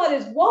they thought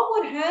is, what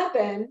would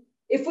happen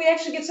if we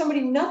actually give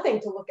somebody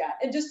nothing to look at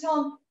and just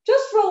tell them,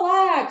 just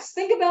relax,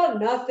 think about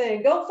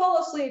nothing, don't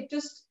fall asleep,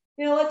 just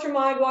let your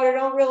mind wander,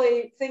 don't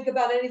really think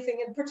about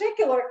anything in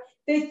particular.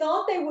 They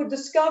thought they would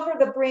discover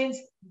the brain's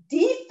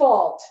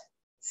default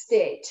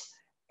state.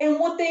 And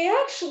what they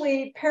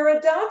actually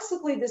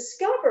paradoxically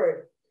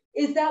discovered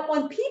is that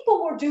when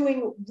people were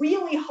doing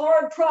really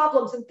hard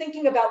problems and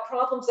thinking about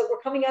problems that were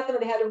coming at them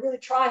and they had to really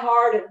try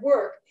hard and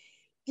work,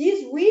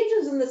 these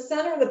regions in the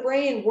center of the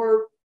brain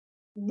were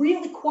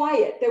really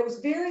quiet. There was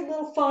very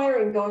little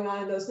firing going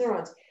on in those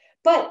neurons.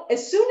 But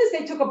as soon as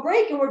they took a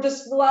break and were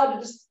just allowed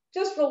to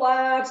just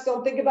relax,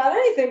 don't think about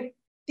anything,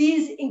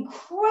 these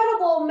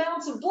incredible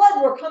amounts of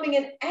blood were coming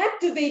and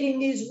activating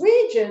these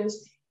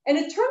regions. And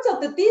it turns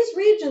out that these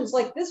regions,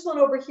 like this one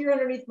over here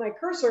underneath my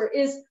cursor,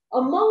 is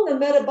among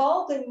the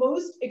metabolically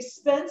most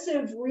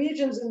expensive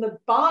regions in the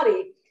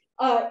body.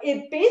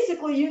 It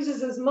basically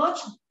uses as much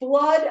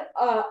blood,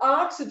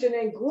 oxygen,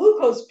 and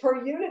glucose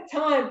per unit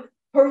time,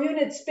 per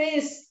unit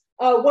space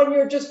when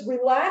you're just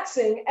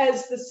relaxing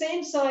as the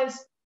same size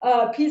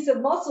piece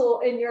of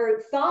muscle in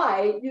your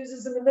thigh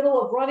uses in the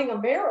middle of running a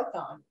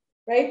marathon,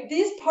 right?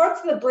 These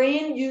parts of the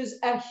brain use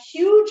a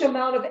huge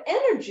amount of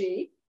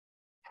energy.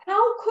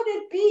 How could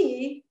it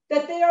be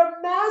that they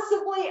are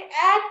massively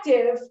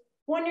active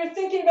when you're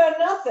thinking about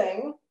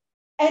nothing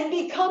and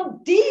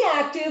become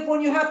deactive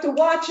when you have to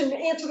watch and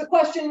answer the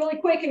question really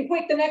quick and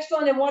quick the next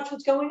one and watch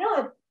what's going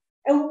on?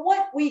 And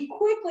what we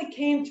quickly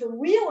came to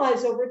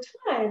realize over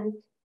time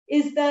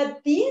is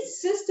that these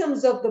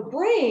systems of the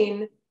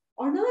brain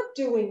are not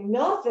doing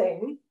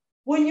nothing.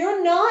 When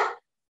you're not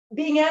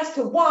being asked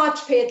to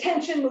watch, pay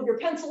attention, move your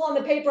pencil on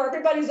the paper,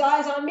 everybody's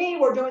eyes on me,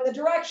 we're doing the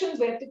directions,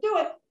 we have to do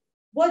it.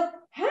 What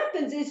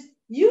happens is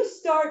you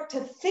start to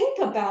think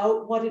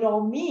about what it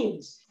all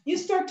means. You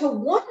start to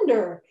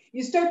wonder,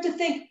 you start to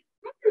think,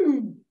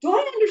 do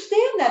I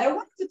understand that? I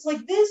wonder if it's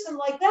like this and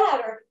like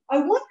that, or I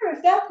wonder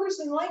if that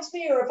person likes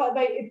me, or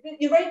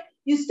right?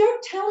 You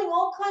start telling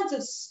all kinds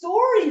of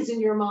stories in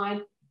your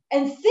mind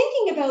and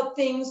thinking about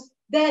things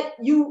that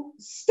you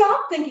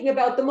stop thinking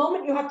about the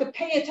moment you have to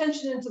pay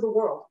attention into the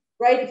world,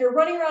 right? If you're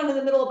running around in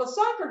the middle of a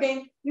soccer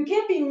game, you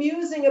can't be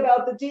musing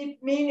about the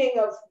deep meaning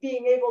of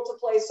being able to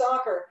play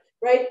soccer,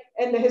 right?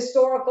 And the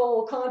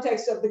historical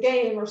context of the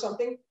game or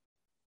something.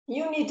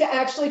 You need to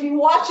actually be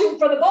watching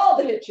for the ball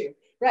to hit you,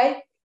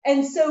 right?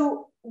 And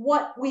so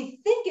what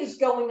we think is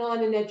going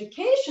on in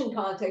education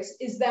context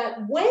is that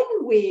when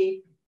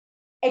we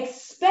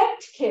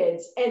expect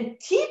kids and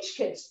teach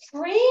kids,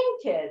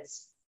 train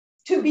kids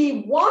to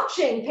be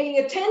watching, paying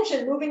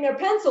attention, moving their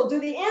pencil, do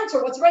the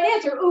answer, what's the right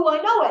answer? Ooh,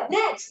 I know it,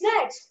 next.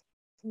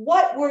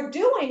 What we're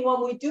doing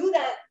when we do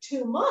that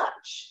too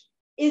much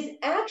is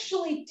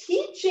actually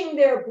teaching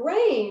their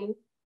brain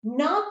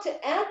not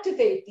to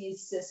activate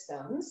these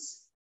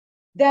systems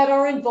that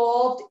are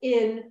involved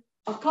in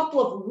a couple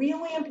of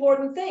really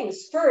important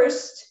things.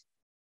 First,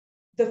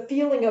 the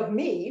feeling of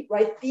me,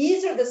 right?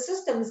 These are the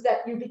systems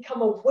that you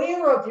become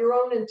aware of your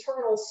own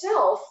internal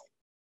self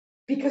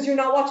because you're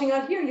not watching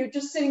out here, you're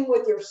just sitting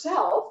with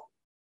yourself.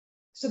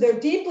 So they're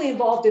deeply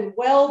involved in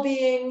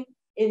well-being,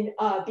 in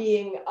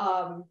being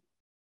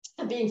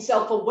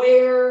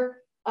self-aware,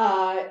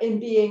 in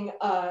being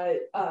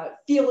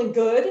feeling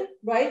good,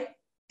 right?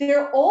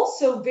 They're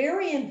also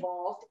very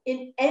involved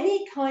in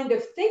any kind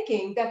of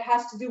thinking that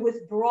has to do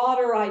with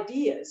broader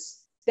ideas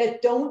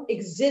that don't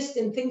exist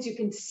in things you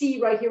can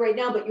see right here, right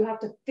now, but you have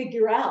to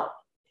figure out.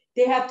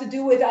 They have to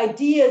do with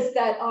ideas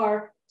that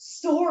are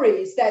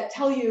stories that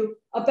tell you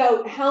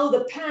about how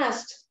the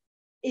past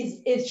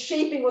is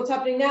shaping what's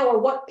happening now, or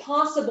what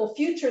possible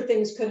future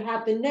things could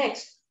happen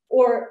next,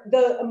 or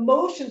the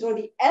emotions or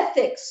the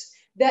ethics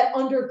that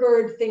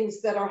undergird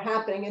things that are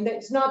happening. And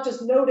it's not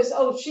just notice,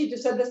 oh, she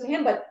just said this to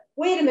him, but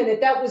wait a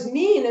minute, that was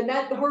mean and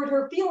that hurt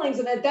her feelings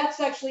and that's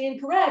actually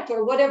incorrect,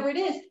 or whatever it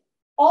is.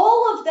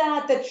 All of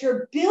that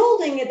you're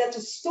building, and that's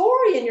a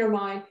story in your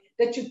mind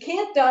that you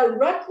can't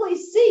directly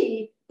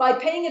see by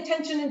paying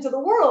attention into the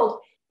world,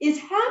 is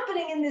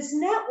happening in this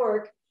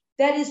network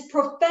that is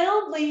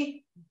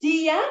profoundly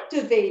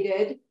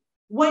deactivated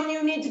when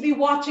you need to be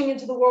watching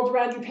into the world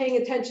around you,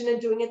 paying attention and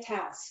doing a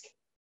task.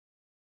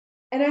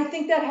 And I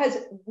think that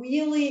has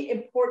really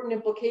important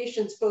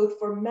implications both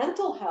for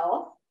mental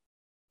health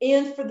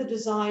and for the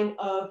design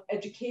of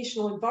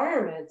educational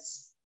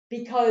environments,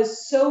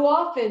 because so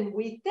often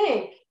we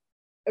think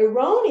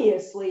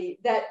erroneously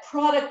that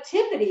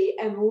productivity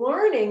and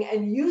learning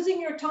and using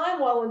your time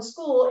while in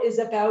school is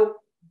about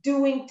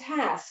doing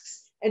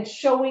tasks and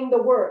showing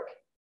the work.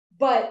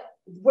 But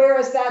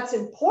whereas that's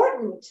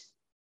important,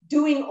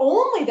 doing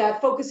only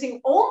that,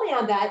 focusing only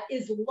on that,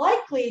 is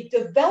likely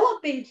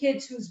developing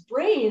kids whose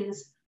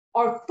brains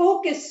are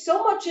focused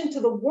so much into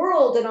the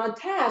world and on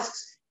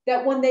tasks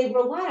that when they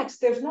relax,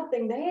 there's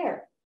nothing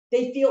there.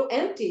 They feel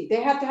empty.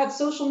 They have to have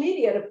social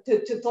media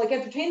to like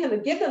entertain them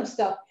and give them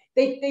stuff.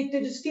 They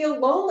just feel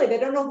lonely. They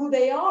don't know who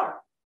they are.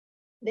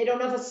 They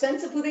don't have a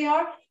sense of who they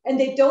are, and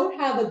they don't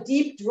have a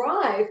deep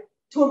drive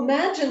to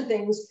imagine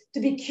things,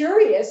 to be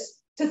curious,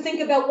 to think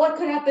about what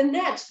could happen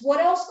next. What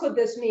else could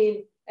this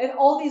mean? And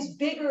all these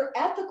bigger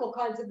ethical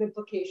kinds of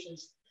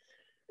implications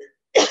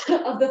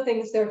of the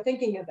things they're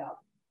thinking about.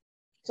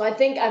 So I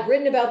think I've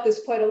written about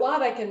this quite a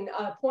lot. I can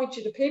point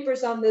you to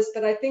papers on this,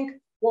 but I think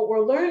what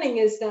we're learning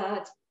is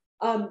that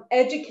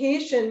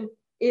education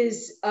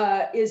is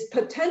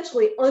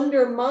potentially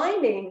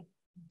undermining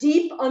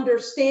deep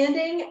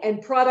understanding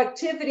and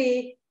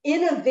productivity,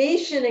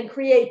 innovation and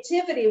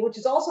creativity, which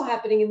is also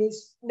happening in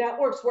these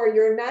networks where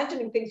you're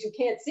imagining things you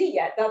can't see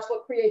yet. That's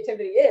what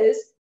creativity is,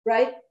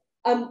 right?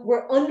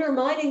 We're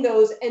undermining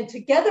those, and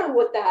together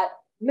with that,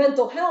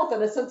 mental health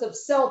and a sense of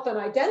self and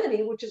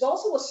identity, which is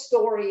also a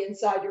story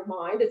inside your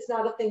mind. It's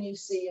not a thing you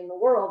see in the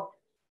world.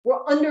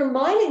 We're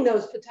undermining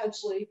those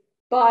potentially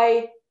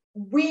by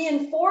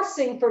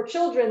reinforcing for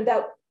children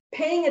that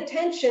paying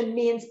attention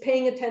means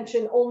paying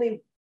attention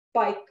only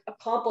by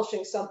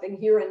accomplishing something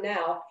here and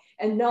now,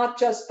 and not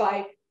just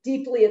by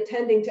deeply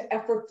attending to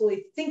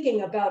effortfully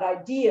thinking about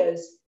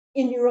ideas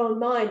in your own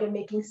mind and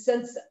making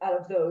sense out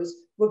of those,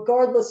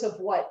 regardless of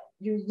what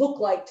you look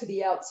like to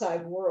the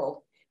outside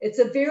world. It's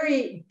a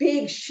very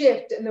big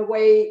shift in the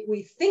way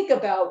we think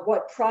about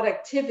what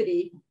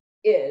productivity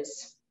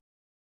is.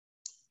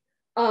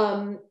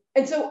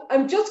 And so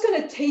I'm just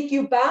going to take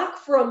you back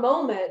for a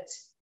moment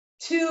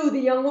to the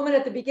young woman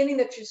at the beginning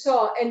that you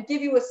saw and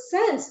give you a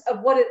sense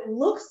of what it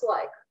looks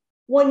like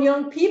when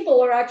young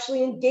people are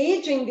actually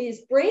engaging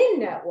these brain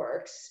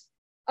networks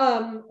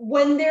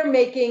when they're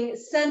making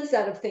sense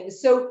out of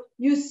things. So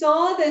you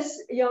saw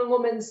this young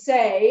woman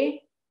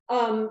say,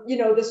 you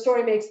know, the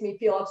story makes me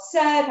feel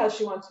upset, how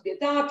she wants to be a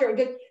doctor.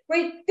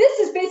 Right? This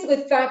is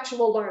basically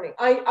factual learning.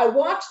 I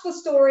watched the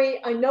story,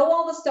 I know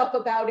all the stuff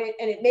about it,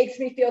 and it makes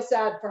me feel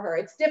sad for her.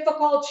 It's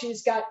difficult,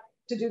 she's got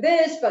to do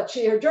this, but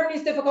her journey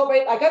is difficult,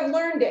 right? Like, I've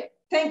learned it.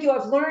 Thank you,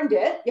 I've learned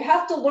it. You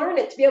have to learn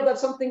it to be able to have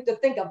something to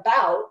think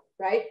about,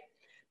 right?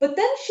 But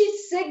then she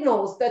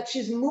signals that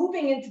she's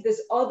moving into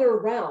this other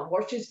realm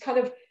where she's kind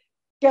of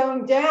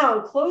going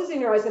down,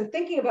 closing her eyes and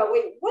thinking about,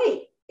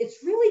 wait,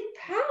 it's really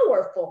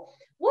powerful.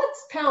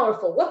 What's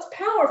powerful? What's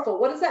powerful?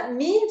 What does that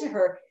mean to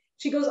her?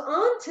 She goes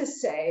on to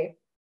say,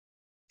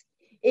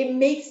 it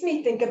makes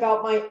me think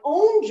about my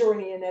own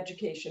journey in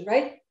education,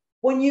 right?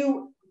 When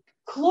you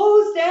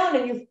close down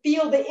and you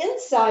feel the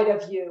inside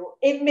of you,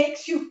 it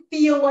makes you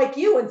feel like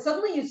you. And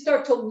suddenly you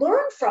start to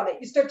learn from it.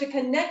 You start to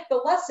connect the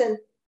lesson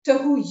to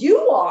who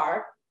you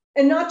are,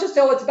 and not just,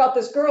 oh, it's about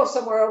this girl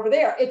somewhere over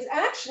there. It's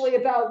actually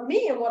about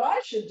me and what I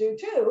should do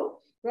too,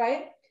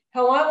 right?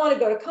 How I want to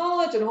go to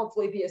college and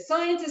hopefully be a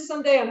scientist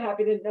someday. I'm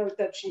happy to note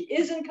that she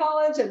is in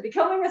college and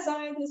becoming a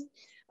scientist.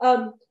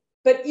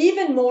 But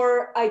even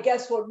more, I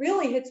guess what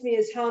really hits me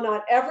is how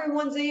not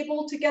everyone's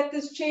able to get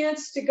this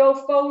chance to go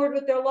forward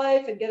with their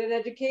life and get an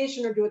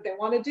education or do what they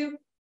want to do.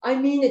 I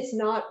mean, it's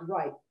not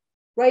right,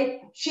 right?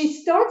 She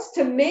starts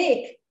to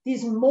make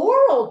these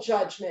moral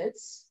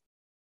judgments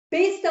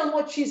based on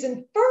what she's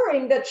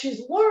inferring that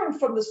she's learned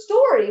from the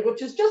story,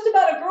 which is just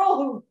about a girl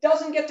who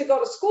doesn't get to go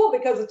to school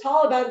because the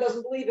Taliban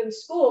doesn't believe in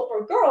school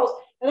for girls.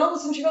 And all of a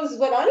sudden she goes,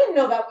 but I didn't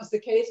know that was the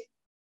case.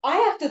 I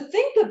have to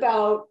think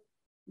about,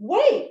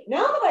 wait,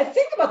 now that I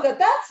think about that,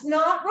 that's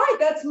not right.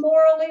 That's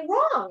morally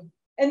wrong.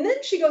 And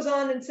then she goes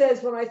on and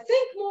says, when I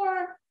think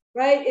more,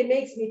 right, it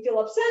makes me feel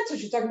upset. So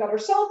she's talking about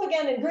herself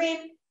again in green.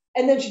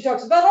 And then she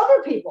talks about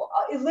other people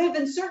live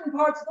in certain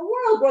parts of the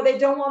world where they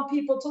don't want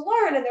people to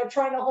learn and they're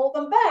trying to hold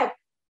them back.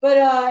 But,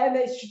 and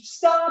then she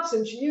stops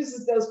and she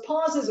uses those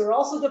pauses are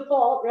also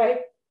default,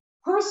 right?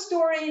 Her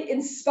story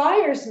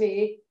inspires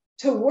me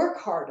to work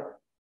harder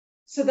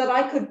so that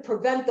I could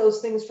prevent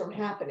those things from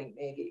happening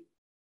maybe,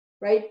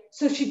 right?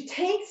 So she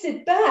takes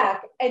it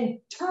back and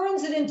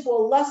turns it into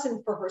a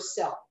lesson for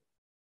herself.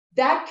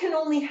 That can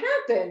only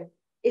happen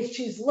if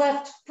she's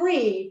left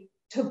free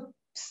to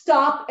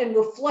stop and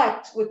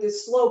reflect with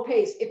this slow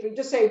pace. If we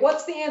just say,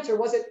 what's the answer?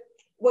 Was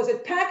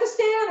it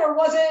Pakistan or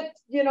was it,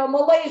 you know,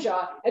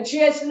 Malaysia? And she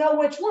has to know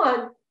which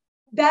one.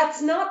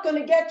 That's not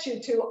going to get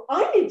you to,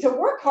 I need to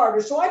work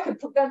harder so I could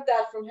prevent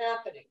that from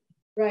happening,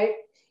 right?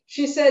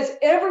 She says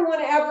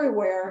everyone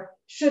everywhere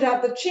should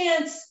have the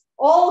chance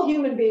all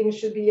human beings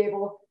should be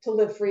able to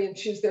live free and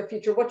choose their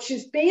future. What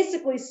she's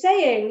basically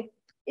saying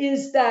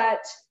is that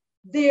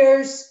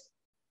there's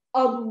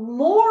a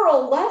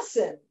moral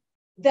lesson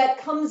that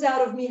comes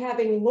out of me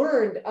having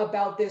learned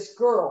about this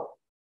girl.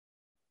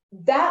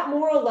 That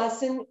moral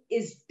lesson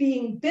is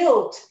being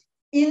built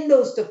in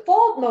those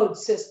default mode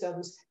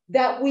systems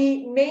that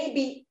we may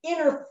be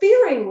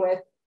interfering with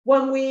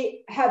when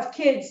we have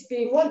kids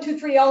being 1, 2,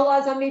 3, all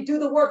eyes on me, do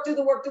the work,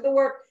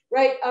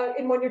 right?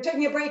 And when you're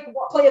taking a break,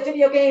 play a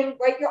video game,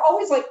 right? You're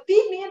always like,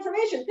 feed me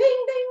information,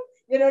 ding, ding.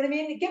 You know what I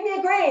mean? Give me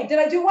a grade. Did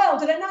I do well?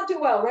 Did I not do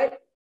well, right?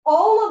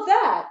 All of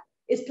that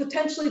is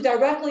potentially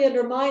directly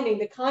undermining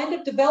the kind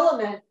of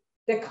development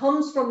that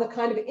comes from the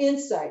kind of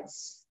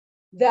insights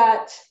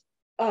that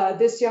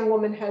this young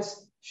woman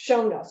has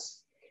shown us.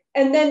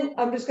 And then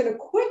I'm just going to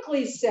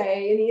quickly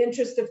say, in the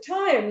interest of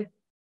time,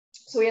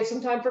 so we have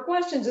some time for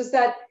questions, is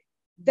that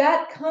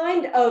that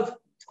kind of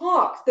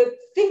talk, the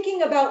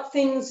thinking about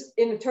things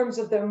in terms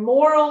of their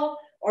moral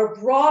or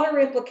broader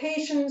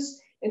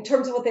implications, in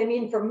terms of what they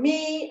mean for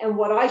me and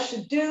what I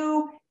should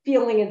do,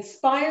 feeling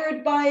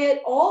inspired by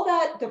it, all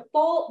that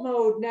default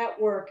mode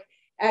network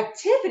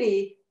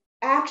activity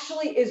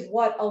actually is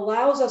what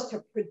allows us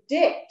to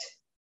predict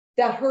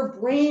that her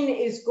brain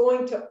is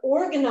going to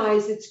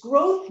organize its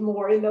growth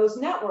more in those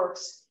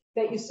networks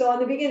that you saw in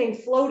the beginning,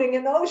 floating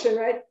in the ocean,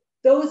 right?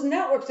 Those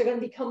networks are going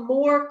to become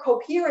more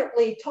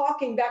coherently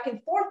talking back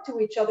and forth to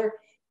each other,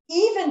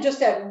 even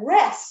just at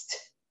rest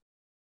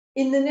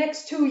in the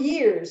next 2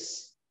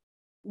 years,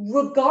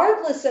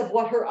 regardless of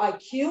what her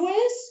IQ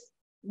is,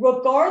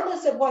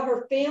 regardless of what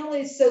her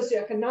family's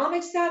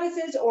socioeconomic status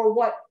is, or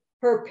what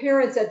her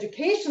parents'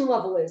 education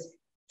level is.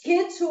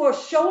 Kids who are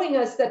showing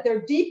us that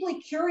they're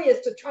deeply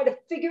curious to try to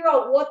figure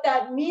out what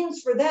that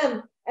means for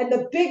them and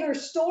the bigger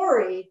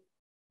story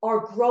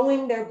are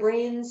growing their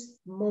brains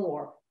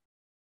more.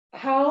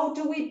 How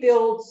do we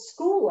build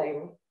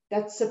schooling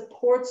that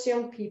supports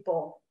young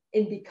people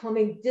in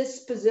becoming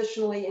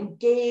dispositionally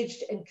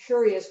engaged and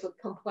curious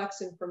with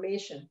complex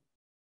information?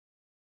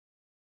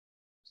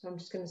 So I'm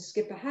just going to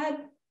skip ahead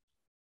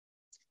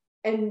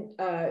and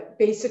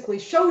basically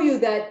show you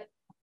that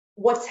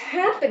what's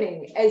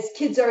happening as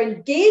kids are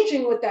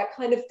engaging with that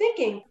kind of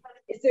thinking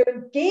is they're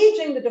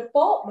engaging the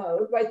default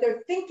mode, right?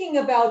 They're thinking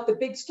about the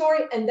big story,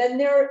 and then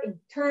they're in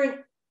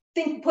turn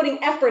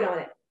putting effort on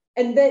it.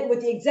 And then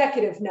with the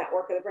executive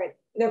network of the brain,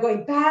 and they're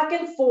going back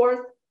and forth.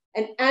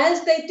 And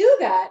as they do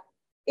that,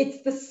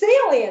 it's the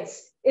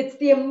salience, it's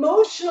the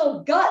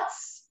emotional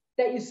guts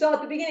that you saw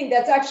at the beginning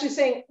that's actually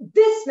saying,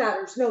 this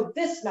matters, no,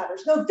 this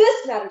matters, no,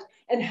 this matters,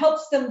 and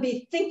helps them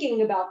be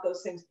thinking about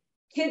those things.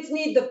 Kids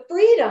need the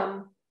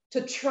freedom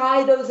to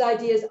try those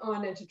ideas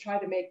on and to try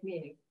to make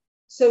meaning.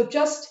 So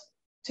just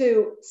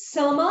to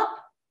sum up,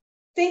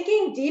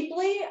 thinking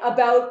deeply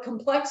about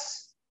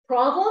complex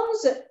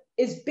problems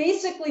is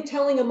basically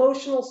telling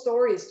emotional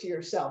stories to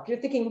yourself. You're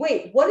thinking,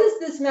 wait, what does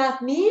this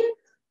math mean?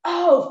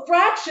 Oh,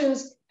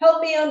 fractions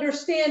help me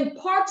understand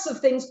parts of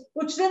things,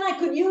 which then I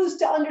could use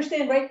to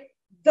understand, right?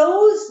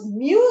 Those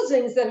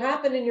musings that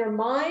happen in your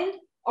mind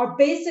are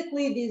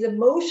basically these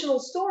emotional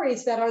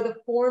stories that are the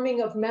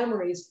forming of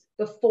memories,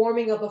 the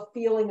forming of a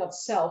feeling of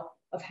self,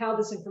 of how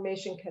this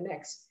information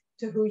connects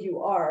to who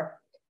you are.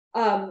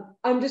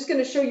 I'm just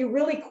going to show you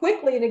really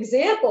quickly an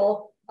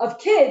example of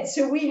kids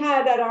who we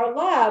had at our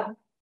lab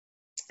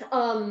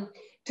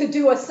to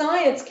do a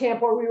science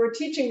camp where we were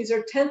teaching. These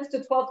are 10th to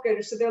 12th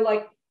graders. So they're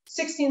like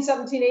 16,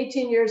 17,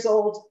 18 years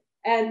old.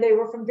 And they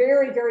were from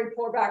very, very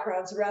poor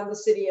backgrounds around the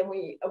city. And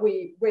we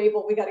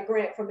got a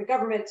grant from the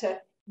government to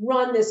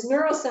run this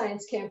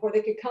neuroscience camp where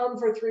they could come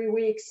for 3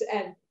 weeks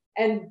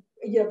and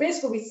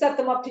basically we set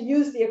them up to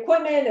use the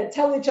equipment and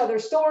tell each other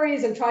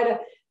stories and try to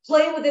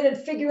play with it and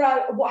figure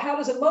out how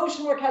does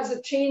emotion work, how does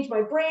it change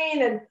my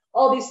brain, and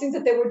all these things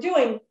that they were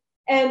doing,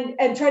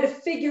 and try to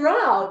figure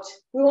out.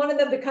 We wanted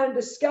them to kind of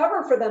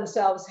discover for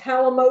themselves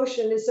how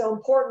emotion is so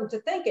important to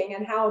thinking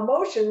and how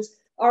emotions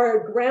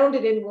are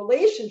grounded in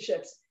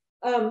relationships,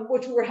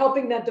 which we were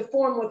helping them to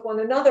form with one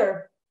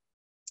another.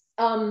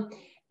 From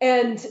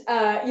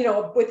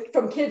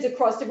kids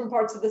across different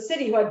parts of the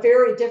city who had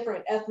very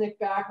different ethnic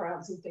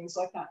backgrounds and things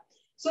like that.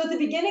 So at the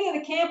beginning of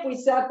the camp, we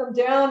sat them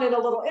down in a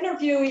little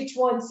interview, each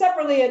one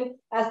separately, and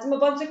asked them a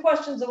bunch of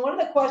questions. And one of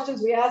the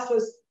questions we asked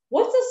was,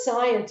 what's a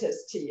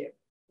scientist to you?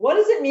 What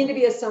does it mean to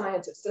be a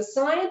scientist? A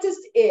scientist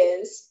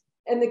is,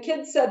 and the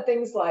kids said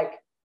things like,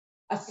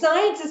 a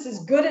scientist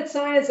is good at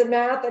science and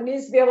math and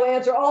needs to be able to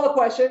answer all the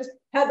questions,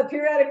 have the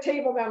periodic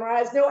table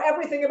memorized, know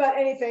everything about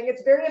anything.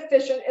 It's very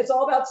efficient. It's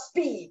all about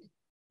speed.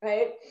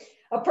 Right?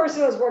 A person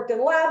who has worked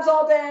in labs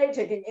all day,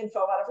 taking info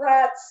out of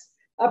rats,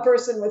 a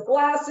person with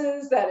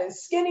glasses that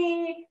is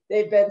skinny,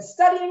 they've been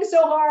studying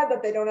so hard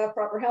that they don't have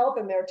proper health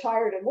and they're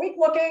tired and weak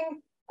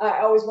looking. I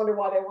always wonder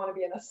why they want to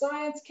be in a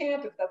science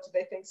camp, if that's what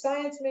they think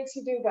science makes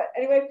you do. But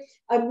anyway,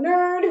 a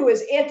nerd who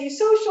is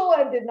antisocial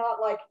and did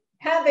not like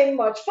having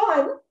much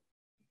fun.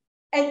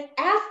 And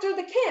after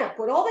the camp,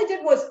 when all they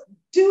did was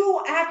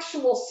do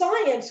actual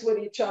science with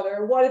each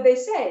other, what did they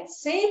say?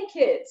 Same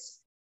kids.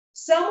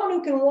 someone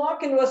who can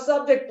walk into a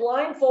subject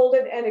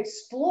blindfolded and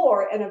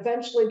explore and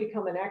eventually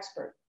become an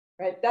expert,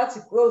 right? That's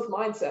a growth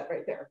mindset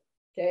right there,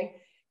 okay?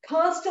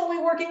 Constantly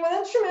working with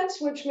instruments,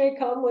 which may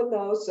come with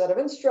no set of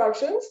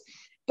instructions,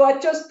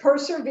 but just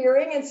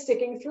persevering and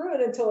sticking through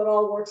it until it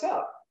all works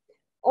out.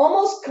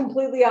 Almost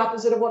completely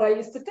opposite of what I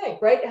used to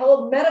think, right?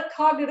 Hell,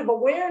 metacognitive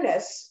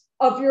awareness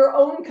of your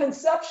own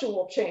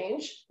conceptual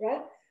change,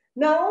 right?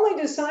 Not only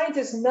do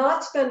scientists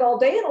not spend all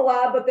day in a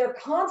lab, but they're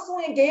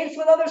constantly engaged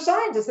with other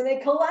scientists and they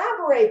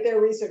collaborate their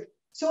research.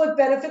 So it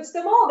benefits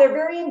them all. They're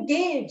very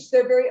engaged.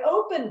 They're very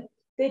open.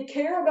 They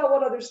care about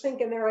what others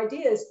think and their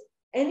ideas.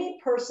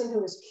 Any person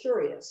who is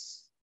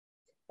curious.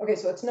 Okay,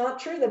 so it's not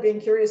true that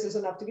being curious is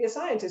enough to be a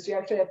scientist. You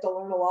actually have to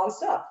learn a lot of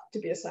stuff to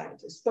be a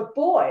scientist. But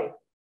boy,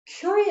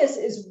 curious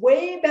is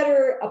way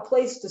better a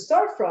place to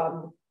start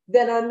from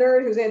than a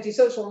nerd who's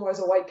antisocial and wears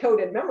a white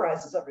coat and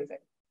memorizes everything.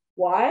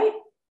 Why?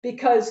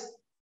 Because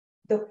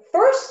the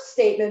first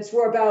statements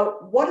were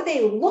about what do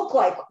they look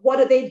like? What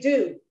do they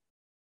do?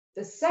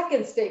 The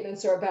second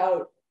statements are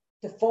about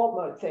default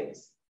mode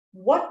things.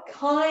 What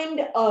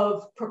kind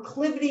of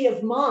proclivity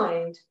of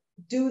mind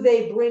do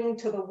they bring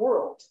to the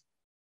world?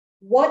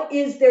 What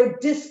is their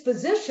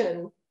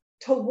disposition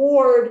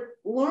toward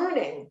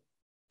learning?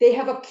 They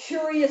have a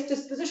curious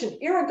disposition,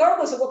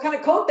 irregardless of what kind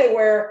of coat they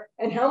wear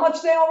and how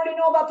much they already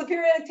know about the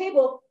periodic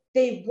table.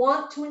 They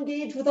want to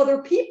engage with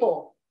other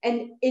people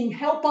and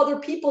help other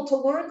people to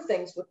learn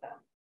things with them.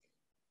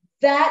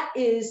 That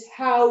is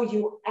how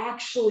you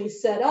actually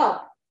set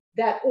up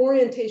that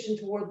orientation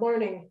toward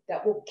learning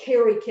that will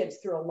carry kids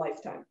through a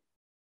lifetime.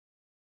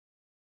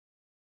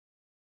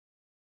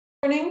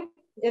 Learning,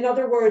 in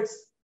other words,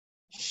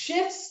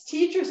 shifts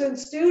teachers and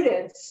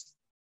students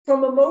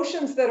from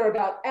emotions that are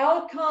about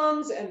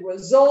outcomes and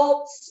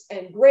results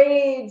and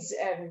grades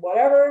and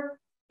whatever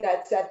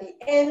that's at the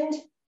end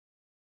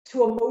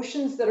to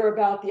emotions that are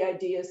about the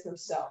ideas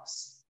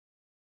themselves.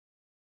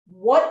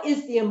 What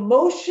is the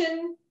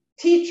emotion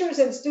teachers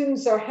and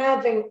students are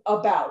having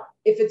about?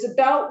 If it's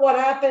about what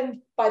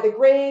happened by the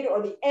grade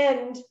or the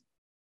end,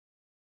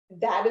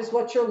 that is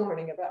what you're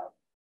learning about.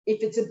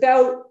 If it's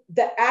about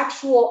the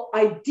actual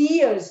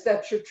ideas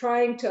that you're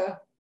trying to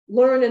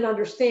learn and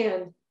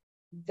understand,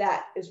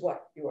 that is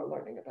what you are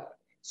learning about.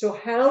 So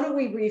how do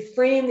we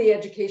reframe the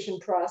education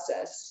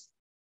process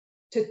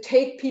to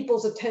take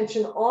people's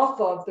attention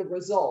off of the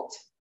result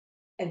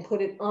and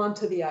put it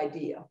onto the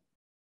idea?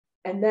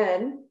 And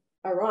then,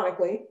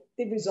 ironically,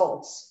 the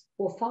results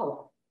will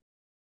follow.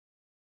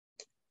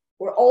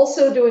 We're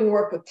also doing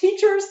work with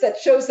teachers that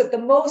shows that the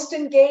most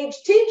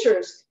engaged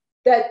teachers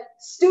that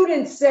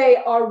students say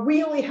are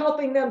really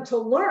helping them to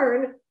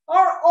learn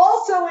are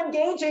also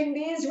engaging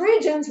these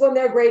regions when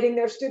they're grading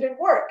their student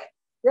work,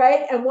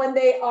 right? And when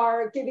they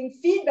are giving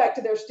feedback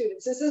to their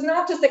students. This is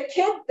not just a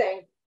kid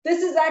thing.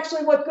 This is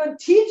actually what good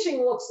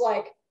teaching looks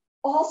like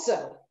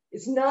also.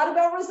 It's not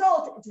about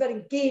results. It's about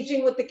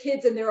engaging with the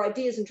kids and their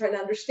ideas and trying to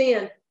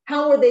understand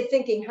how are they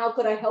thinking? How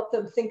could I help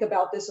them think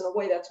about this in a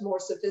way that's more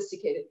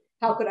sophisticated?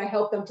 How could I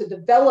help them to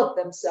develop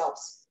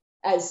themselves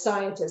as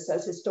scientists,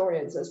 as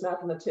historians, as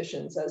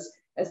mathematicians,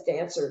 as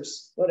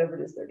dancers, whatever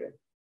it is they're doing?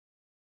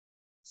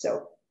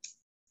 So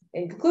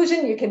in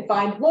conclusion, you can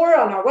find more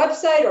on our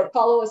website or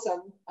follow us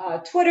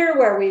on Twitter,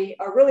 where we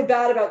are really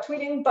bad about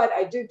tweeting, but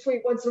I do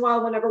tweet once in a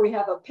while whenever we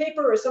have a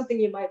paper or something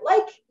you might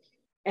like.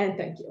 And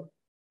thank you.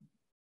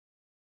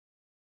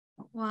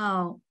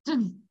 Wow.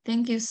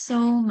 Thank you so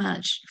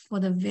much for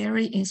the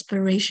very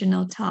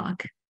inspirational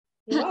talk.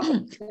 You're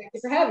welcome. Thank you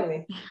for having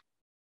me.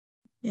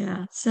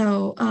 Yeah.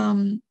 So,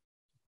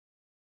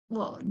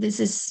 well, this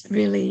is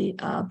really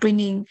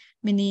bringing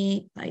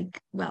many,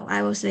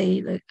 I will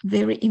say, like,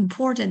 very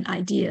important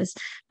ideas.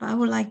 But I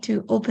would like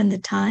to open the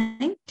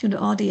time to the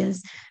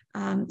audience.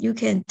 You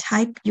can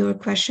type your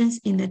questions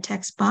in the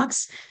text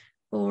box,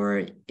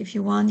 or if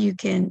you want, you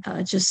can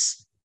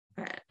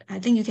I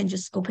think you can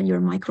just open your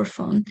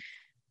microphone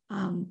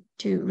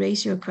to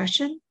raise your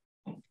question.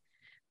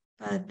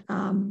 But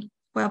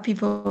while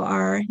people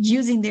are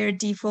using their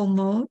default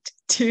mode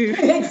to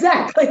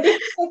exactly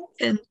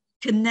and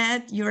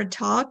connect your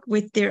talk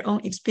with their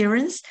own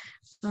experience,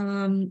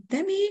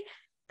 let me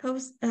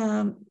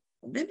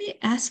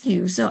ask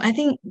you. So I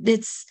think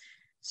it's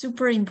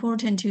super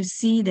important to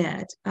see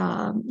that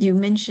you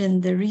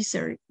mentioned the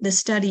research, the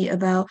study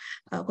about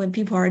when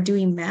people are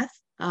doing math,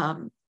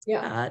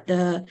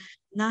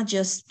 not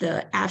just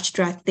the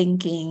abstract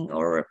thinking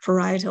or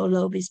parietal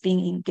lobe is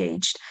being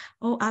engaged,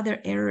 all other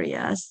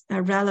areas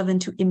are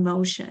relevant to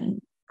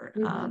emotion,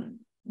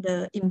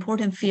 the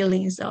important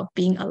feelings of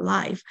being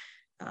alive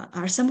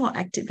are somewhat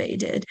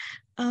activated.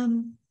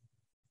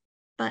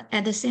 But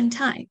at the same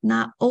time,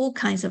 not all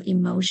kinds of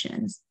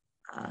emotions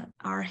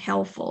are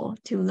helpful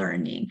to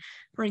learning.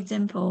 For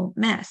example,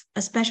 math,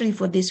 especially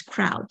for this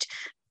crowd,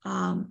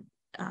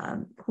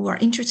 who are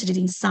interested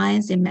in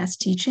science and math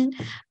teaching,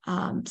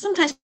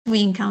 sometimes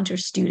we encounter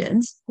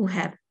students who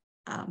have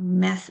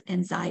math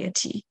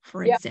anxiety,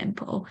 for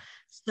example.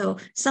 So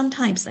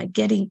sometimes like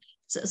getting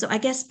So I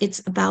guess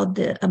it's about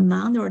the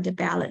amount or the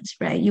balance,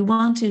 right? You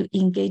want to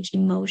engage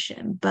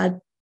emotion, but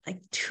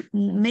like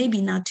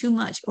maybe not too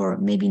much, or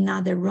maybe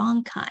not the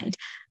wrong kind.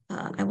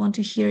 I want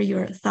to hear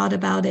your thought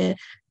about it,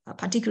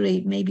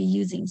 particularly maybe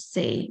using,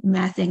 say,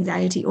 math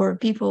anxiety, or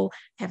people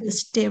have the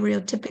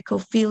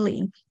stereotypical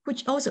feeling,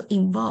 which also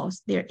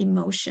involves their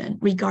emotion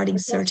regarding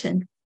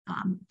certain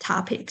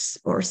topics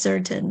or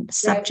certain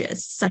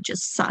subjects, such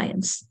as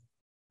science.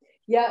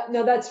 Yeah,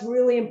 no, that's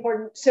really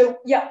important. So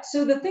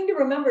the thing to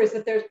remember is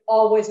that there's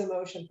always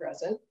emotion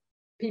present.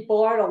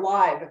 People aren't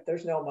alive if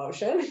there's no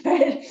emotion,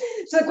 right?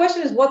 So the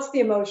question is, what's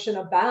the emotion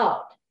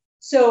about?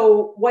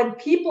 So when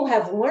people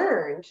have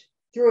learned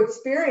through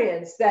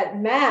experience that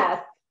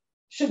math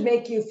should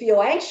make you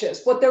feel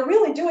anxious, what they're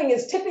really doing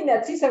is tipping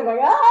that seesaw and going,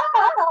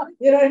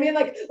 you know what I mean?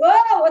 Like,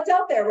 what's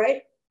out there,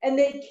 right? And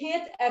they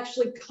can't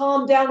actually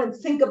calm down and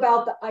think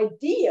about the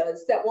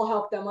ideas that will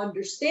help them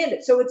understand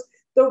it. So it's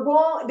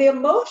the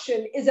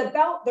emotion is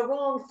about the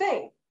wrong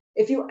thing.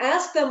 If you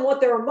ask them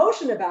what their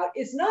emotion about,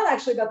 it's not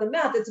actually about the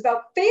math. It's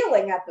about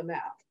failing at the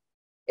math.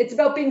 It's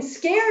about being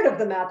scared of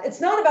the math.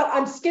 It's not about,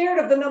 I'm scared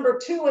of the number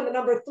 2 and the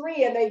number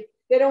 3 and they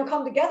don't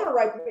come together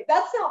right for me.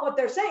 That's not what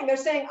they're saying. They're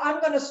saying,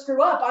 I'm going to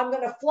screw up. I'm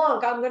going to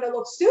flunk. I'm going to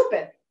look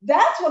stupid.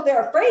 That's what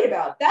they're afraid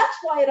about. That's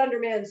why it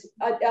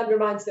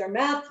undermines their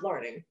math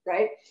learning,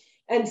 right?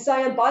 And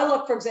Hsien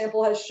Bailuck, for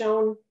example, has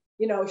shown,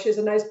 she has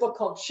a nice book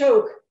called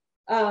Choke,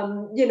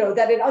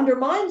 that it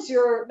undermines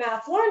your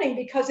math learning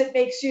because it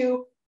makes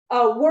you,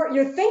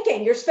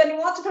 you're spending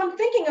lots of time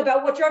thinking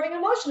about what you're having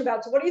emotion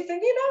about. So what are you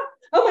thinking about?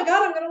 Oh my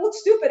God, I'm going to look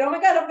stupid. Oh my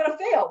God, I'm going to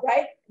fail,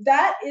 right?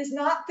 That is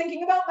not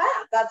thinking about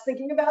math. That's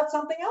thinking about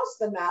something else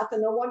than math.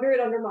 And no wonder it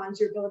undermines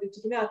your ability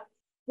to do math.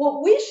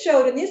 What we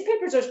showed, and these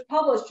papers are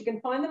published, you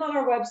can find them on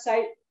our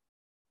website,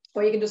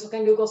 or you can just look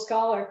on Google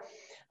Scholar.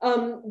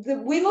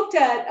 We looked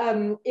at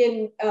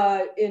in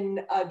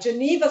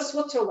Geneva,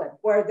 Switzerland,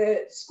 where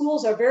the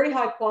schools are very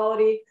high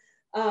quality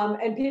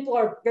and people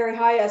are very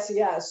high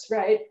SES,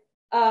 right?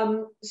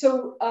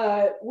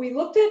 We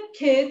looked at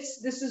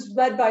kids. This is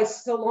led by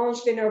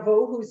Solange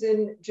Desnervaux, who's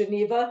in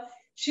Geneva.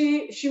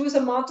 She was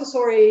a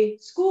Montessori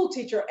school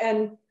teacher,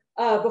 and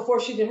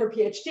before she did her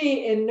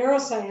PhD in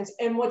neuroscience.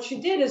 And what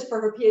she did is, for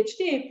her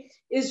PhD,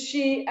 is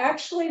she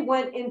actually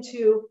went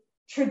into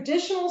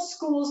traditional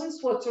schools in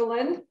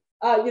Switzerland,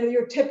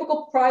 your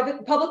typical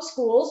public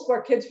schools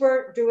where kids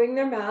were doing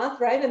their math,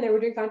 right? And they were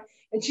doing fine.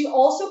 And she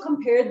also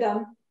compared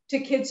them to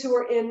kids who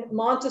were in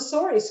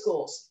Montessori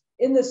schools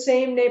in the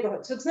same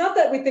neighborhood. So it's not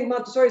that we think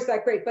Montessori is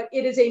that great, but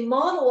it is a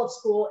model of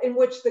school in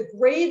which the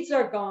grades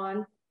are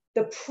gone,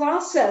 the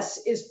process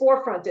is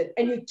forefronted,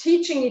 and you're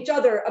teaching each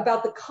other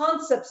about the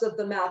concepts of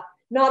the math,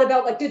 not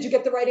about like, did you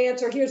get the right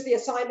answer? Here's the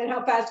assignment,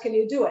 how fast can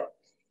you do it?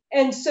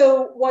 And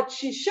so what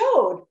she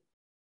showed,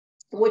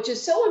 which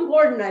is so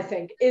important, I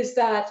think, is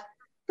that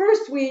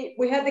first we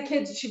had the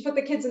kids, she put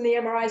the kids in the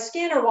MRI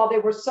scanner while they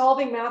were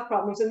solving math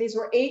problems. And these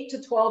were 8 to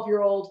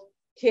 12-year-old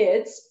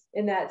kids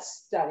in that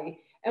study.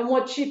 And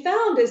what she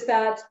found is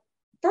that,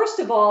 first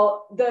of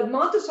all, the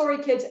Montessori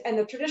kids and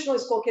the traditional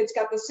school kids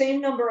got the same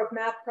number of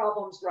math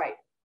problems right.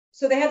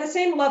 So they had the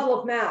same level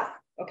of math,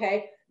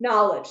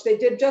 knowledge. They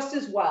did just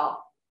as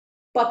well.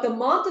 But the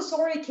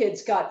Montessori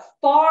kids got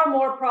far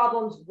more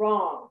problems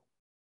wrong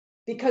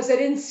because they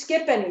didn't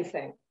skip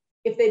anything.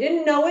 If they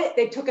didn't know it,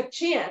 they took a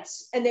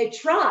chance and they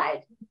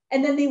tried,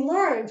 and then they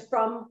learned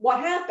from what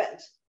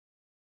happened.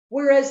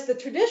 Whereas the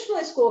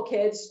traditional school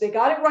kids, they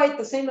got it right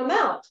the same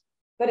amount,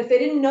 but if they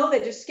didn't know,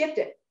 they just skipped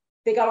it.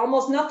 They got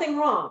almost nothing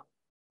wrong,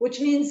 which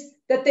means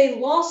that they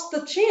lost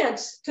the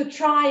chance to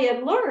try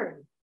and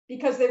learn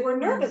because they were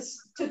nervous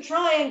to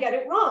try and get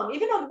it wrong.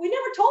 Even though we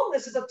never told them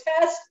this is a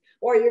test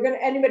or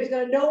anybody's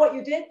going to know what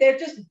you did. They're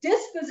just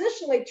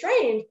dispositionally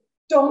trained.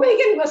 Don't make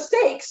any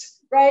mistakes,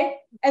 right?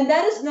 And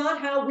that is not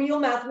how real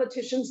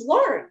mathematicians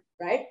learn,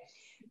 right?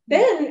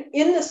 Then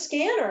in the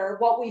scanner,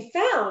 what we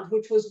found,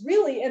 which was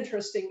really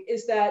interesting,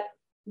 is that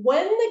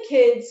when the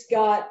kids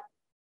got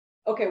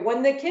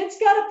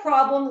a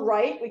problem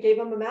right, we gave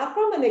them a math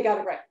problem and they got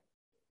it right.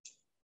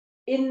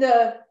 In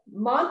the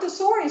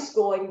Montessori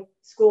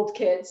schooled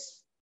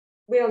kids,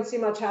 we don't see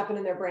much happen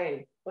in their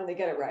brain when they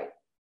get it right.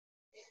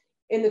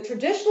 In the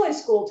traditionally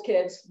schooled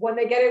kids, when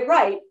they get it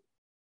right,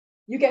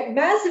 you get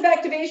massive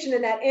activation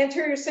in that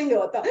anterior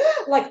cingulate,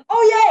 like,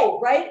 oh yay,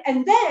 right?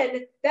 And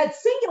then that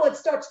cingulate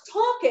starts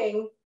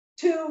talking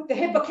to the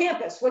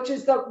hippocampus, which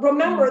is the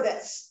remember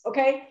this,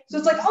 okay? So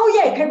it's like,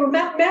 oh yay, okay,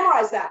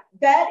 memorize that.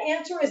 That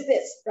answer is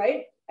this,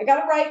 right? I got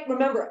it right,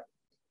 remember it.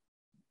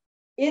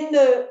 In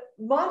the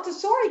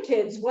Montessori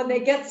kids, when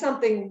they get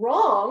something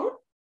wrong,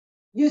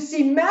 you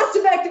see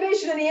massive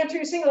activation in the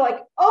anterior cingulate, like,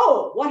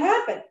 oh, what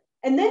happened?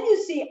 And then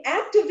you see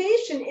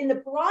activation in the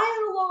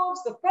parietal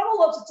lobes, the frontal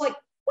lobes. It's like,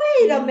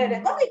 wait a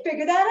minute, let me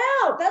figure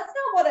that out. That's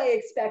not what I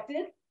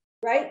expected,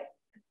 right?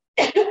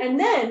 And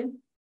then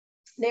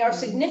they are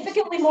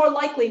significantly more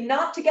likely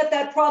not to get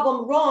that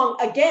problem wrong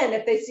again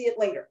if they see it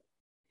later.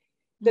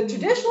 The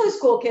traditionally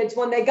school kids,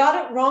 when they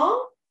got it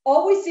wrong,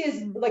 all we see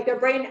is like their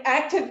brain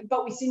active,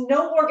 but we see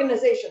no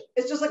organization.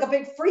 It's just like a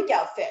big freak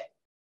out fit.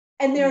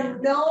 And they're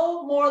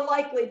no more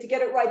likely to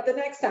get it right the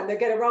next time. They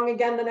get it wrong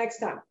again the next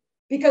time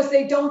because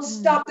they don't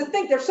stop to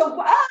think. They're so,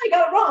 I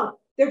got it wrong.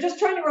 They're just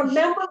trying to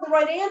remember the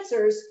right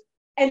answers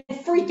and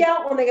freak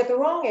out when they get the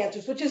wrong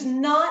answers, which is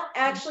not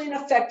actually an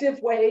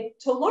effective way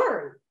to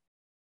learn.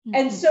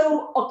 And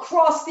so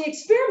across the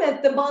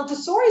experiment, the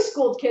Montessori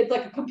school kids,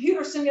 like a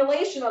computer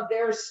simulation of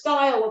their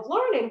style of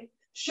learning,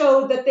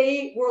 showed that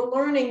they were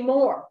learning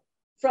more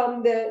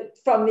from the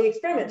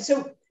experiment.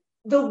 So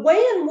the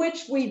way in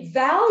which we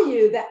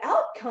value the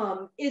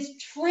outcome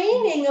is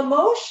training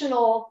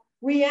emotional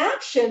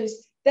reactions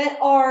that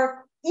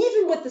are,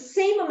 even with the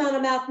same amount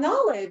of math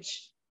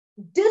knowledge,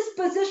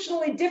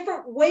 dispositionally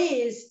different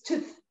ways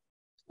to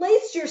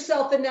place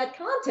yourself in that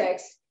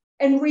context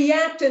and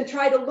react and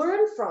try to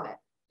learn from it.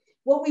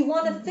 What we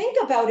want to think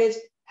about is,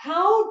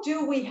 how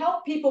do we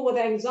help people with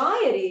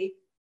anxiety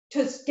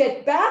to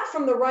get back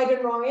from the right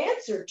and wrong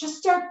answer? Just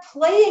start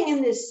playing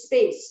in this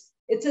space.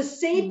 It's a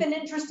safe and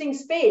interesting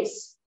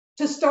space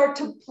to start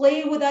to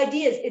play with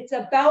ideas. It's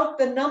about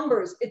the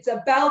numbers. It's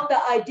about the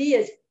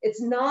ideas. It's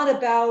not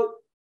about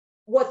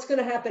what's going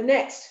to happen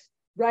next,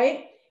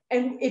 right?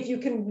 And if you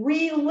can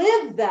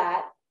relive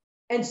that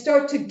and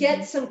start to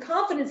get some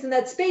confidence in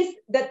that space,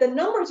 that the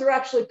numbers are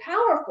actually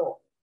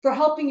powerful for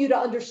helping you to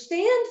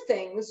understand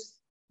things,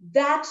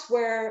 that's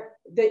where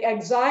the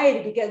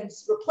anxiety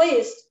begins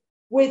replaced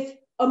with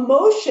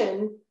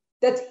emotion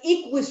that's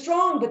equally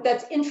strong, but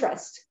that's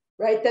interest,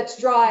 right? That's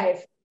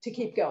drive to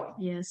keep going.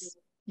 Yes,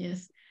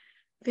 yes.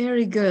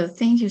 Very good.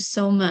 Thank you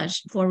so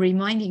much for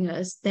reminding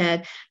us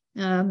that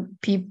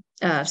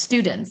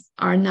students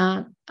are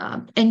not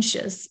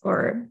anxious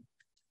or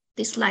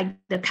dislike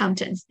the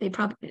contents.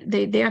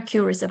 They are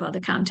curious about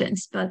the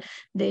contents, but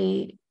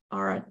they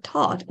are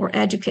taught or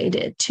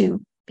educated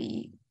to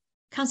be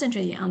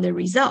concentrating on the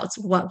results,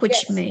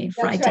 which may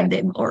frighten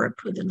them or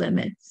put the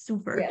limit.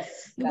 Super.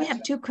 Yes, we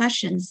have 2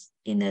 questions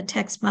in the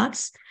text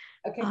box.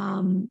 Okay.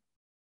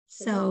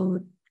 So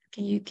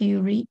can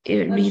you read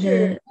Sure.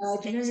 the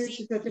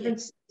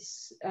different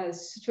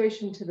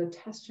situation to the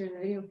tester in the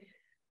video.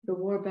 The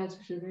war bats,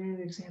 which is a very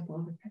good example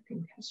of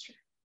affecting tester.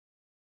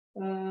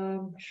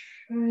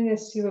 Trying to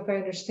see if I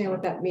understand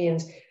what that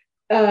means.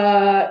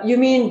 You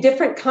mean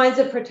different kinds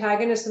of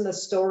protagonists in the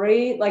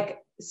story, like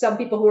some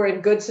people who are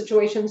in good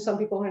situations, some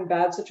people who are in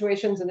bad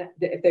situations, and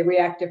if they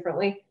react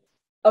differently?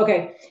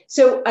 Okay,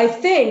 so I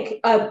think,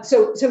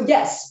 so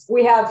yes,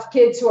 we have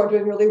kids who are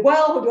doing really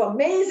well, who do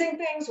amazing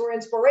things, who are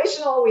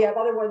inspirational. We have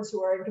other ones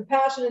who are in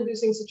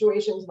compassion-inducing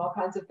situations and all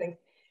kinds of things.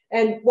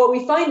 And what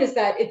we find is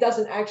that it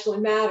doesn't actually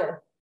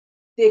matter.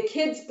 The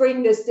kids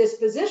bring this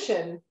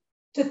disposition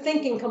to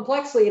thinking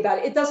complexly about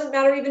it. It doesn't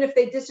matter even if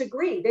they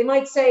disagree. They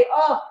might say,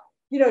 oh,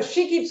 you know,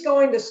 she keeps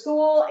going to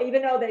school,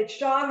 even though they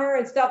shot her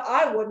and stuff.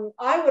 I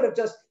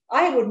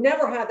would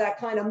never have that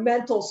kind of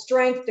mental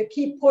strength to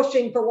keep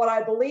pushing for what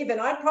I believe in.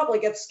 I'd probably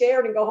get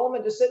scared and go home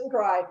and just sit and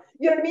cry.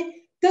 You know what I mean?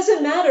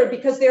 Doesn't matter,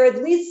 because they're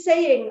at least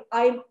saying,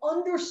 I'm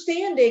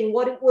understanding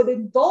what it would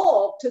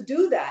involve to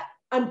do that.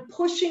 I'm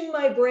pushing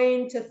my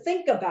brain to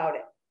think about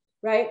it,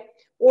 right?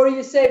 Or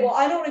you say, well,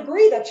 I don't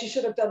agree that she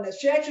should have done this.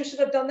 She actually should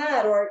have done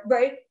that, or,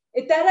 right?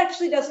 That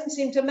actually doesn't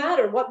seem to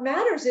matter. What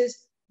matters is,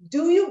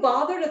 do you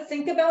bother to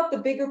think about the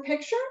bigger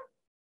picture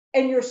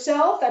and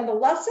yourself and the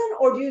lesson,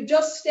 or do you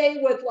just stay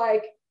with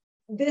like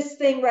this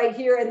thing right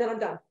here and then I'm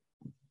done,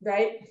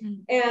 right?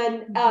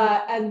 And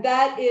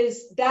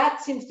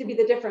that seems to be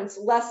the difference,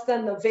 less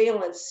than the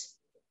valence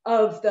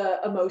of the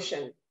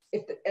emotion.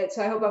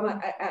 So I hope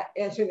I'm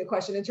answering the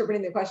question,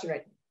 interpreting the question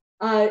right.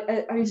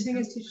 Are you saying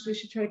as teachers we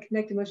should try to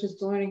connect emotions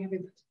to learning,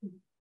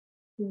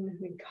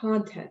 having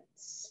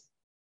contents?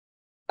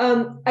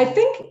 I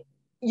think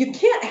you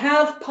can't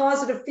have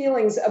positive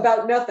feelings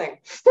about nothing.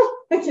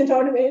 You know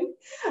what I mean?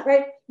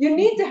 Right? You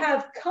need to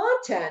have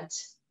content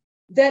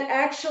that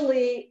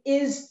actually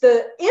is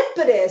the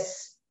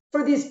impetus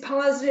for these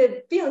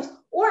positive feelings,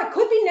 or it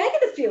could be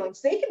negative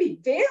feelings. They can be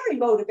very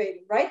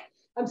motivating, right?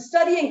 I'm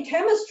studying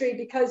chemistry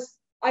because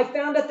I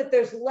found out that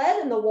there's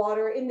lead in the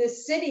water in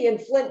this city in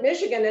Flint,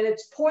 Michigan, and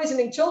it's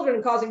poisoning children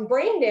and causing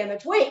brain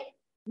damage. Wait,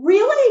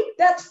 really?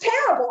 That's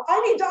terrible.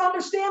 I need to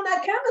understand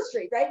that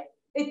chemistry, right?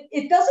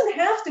 It doesn't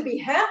have to be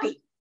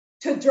happy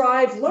to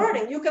drive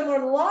learning. You can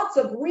learn lots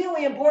of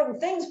really important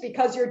things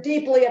because you're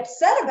deeply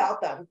upset about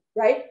them,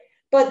 right?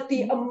 But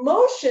the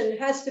emotion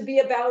has to be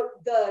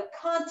about the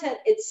content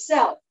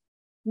itself,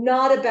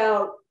 not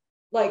about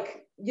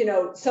like, you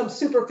know, some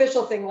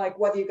superficial thing like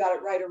whether you got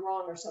it right or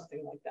wrong or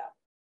something like that.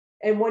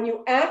 And when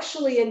you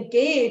actually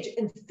engage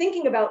in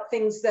thinking about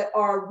things that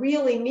are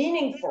really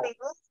meaningful,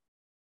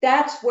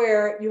 that's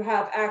where you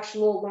have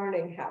actual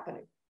learning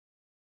happening.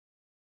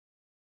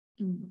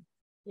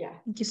 Yeah.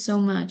 Thank you so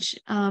much.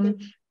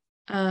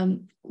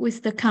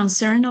 With the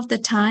concern of the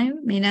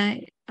time,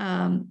 may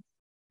I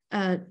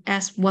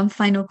ask one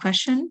final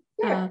question?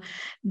 Sure.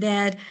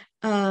 That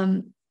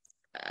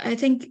I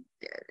think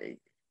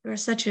you're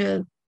such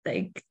a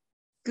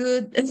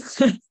good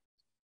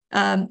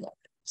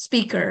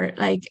speaker.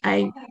 Like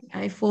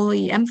I'm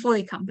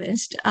fully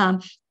convinced.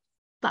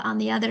 But on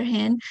the other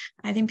hand,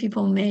 I think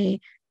people may,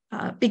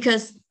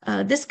 because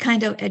this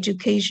kind of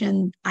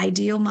education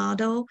ideal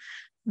model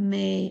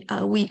may,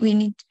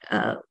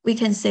 we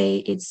can say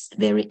it's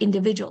very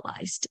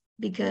individualized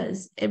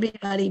because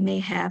everybody may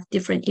have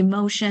different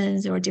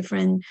emotions or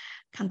different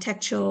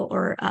contextual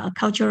or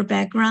cultural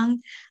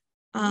background.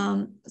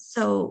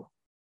 So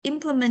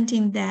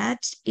implementing that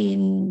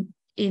in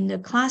the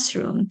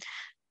classroom,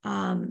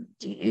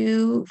 do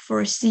you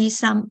foresee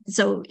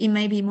so it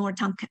may be more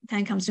time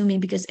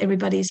consuming because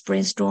everybody is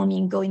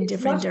brainstorming, going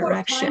different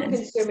directions. More time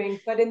consuming,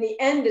 but in the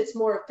end, it's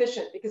more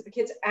efficient because the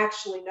kids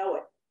actually know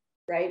it,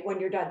 right? When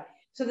you're done.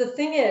 So the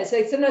thing is,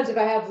 like sometimes if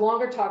I have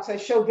longer talks, I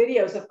show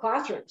videos of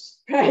classrooms,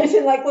 right?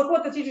 And like, look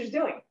what the teacher's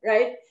doing,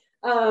 right?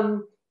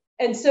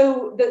 And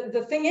so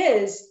the thing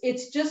is,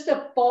 it's just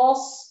a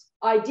false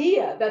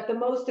idea that the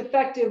most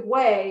effective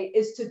way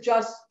is to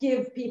just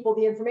give people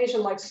the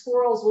information like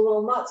squirrels with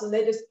little nuts and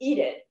they just eat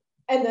it.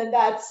 And then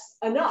that's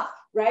enough,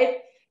 right?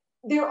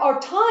 There are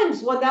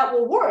times when that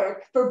will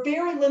work for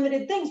very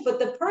limited things, but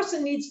the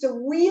person needs to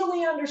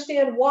really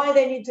understand why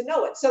they need to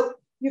know it. So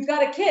you've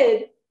got a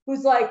kid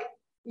who's like,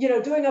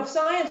 doing a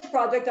science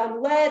project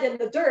on lead in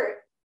the dirt.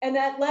 And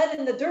that lead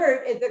in the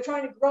dirt, they're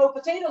trying to grow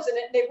potatoes in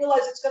it, and they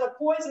realize it's going to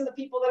poison the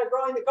people that are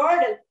growing the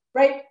garden,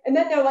 right? And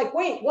then they're like,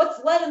 wait,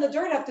 what's lead in the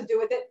dirt have to do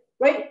with it,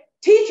 right?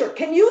 Teacher,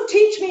 can you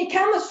teach me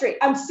chemistry?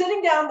 I'm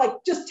sitting down,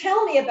 like, just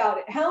tell me about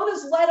it. How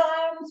does lead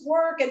ions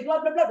work and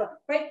blah, blah, blah, blah,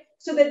 right?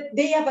 So that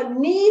they have a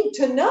need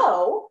to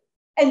know,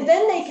 and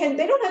then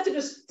they don't have to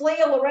just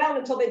flail around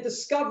until they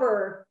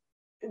discover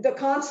the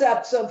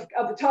concepts of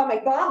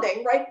atomic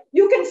bonding, right?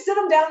 You can sit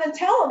them down and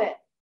tell them it,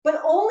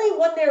 but only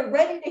when they're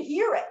ready to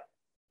hear it.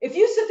 If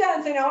you sit down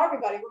and say, now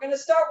everybody, we're going to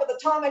start with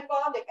atomic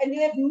bonding, and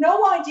you have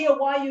no idea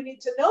why you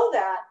need to know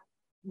that,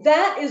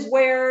 that is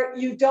where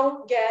you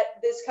don't get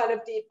this kind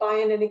of deep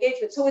buy-in and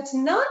engagement. So it's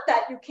not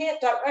that you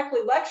can't directly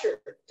lecture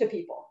to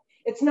people.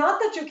 It's not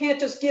that you can't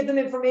just give them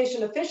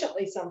information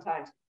efficiently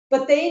sometimes,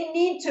 but they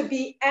need to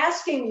be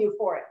asking you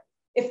for it.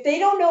 If they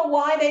don't know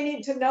why they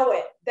need to know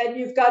it, then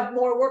you've got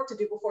more work to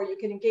do before you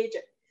can engage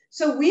it.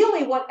 So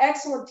really what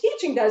excellent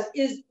teaching does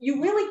is you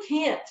really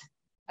can't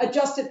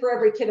adjust it for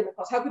every kid in the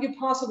class. How could you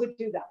possibly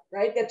do that,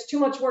 right? That's too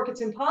much work,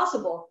 it's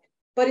impossible.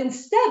 But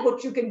instead,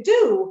 what you can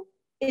do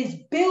is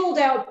build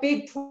out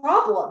big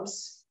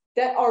problems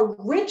that are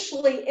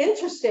richly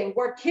interesting,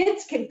 where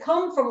kids can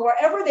come from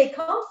wherever they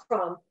come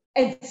from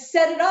and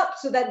set it up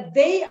so that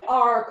they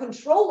are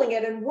controlling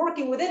it and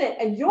working within it.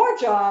 And your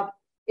job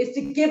is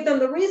to give them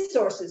the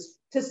resources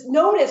to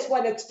notice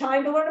when it's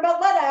time to learn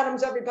about lead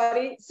atoms,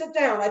 everybody. Sit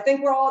down. I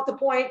think we're all at the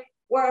point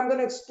where I'm going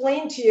to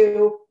explain to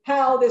you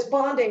how this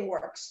bonding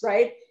works,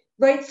 right?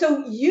 Right.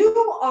 So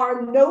you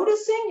are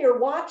noticing, you're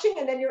watching,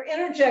 and then you're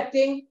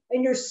interjecting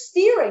and you're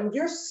steering.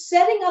 You're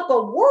setting up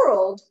a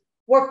world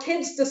where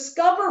kids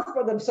discover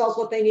for themselves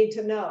what they need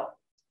to know,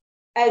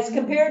 as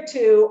compared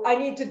to I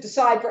need to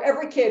decide for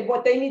every kid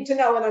what they need to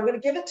know, and I'm going to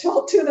give it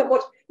to them.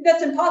 Which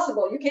that's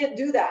impossible. You can't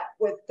do that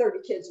with 30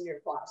 kids in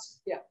your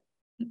class. Yeah.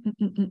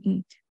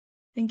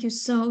 Thank you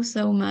so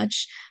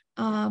much.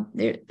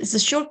 There is a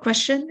short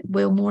question.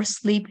 Will more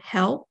sleep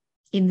help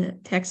in the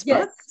textbook?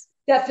 Yes,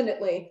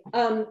 definitely.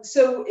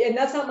 So, and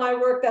that's not my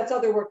work, that's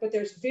other work, but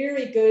there's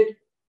very good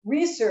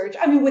research.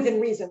 I mean, within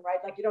reason, right?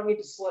 Like you don't need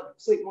to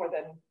sleep more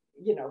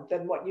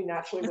than what you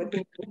naturally would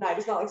need at night.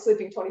 It's not like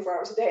sleeping 24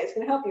 hours a day. It's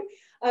going to help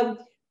you.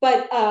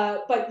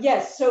 But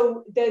yes,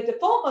 so the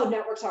default mode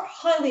networks are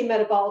highly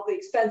metabolically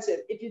expensive.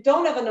 If you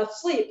don't have enough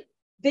sleep,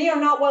 they are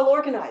not well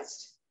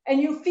organized. And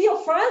you feel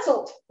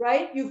frazzled,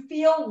 right? You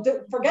feel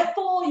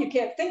forgetful, you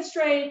can't think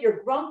straight,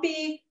 you're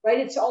grumpy, right?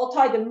 It's all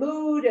tied to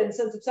mood and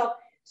sense of self.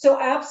 So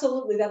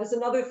absolutely, that is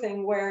another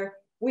thing where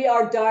we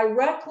are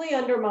directly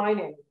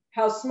undermining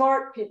how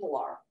smart people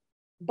are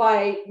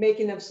by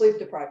making them sleep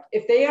deprived.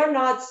 If they are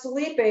not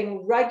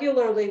sleeping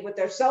regularly with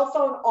their cell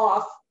phone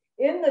off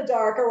in the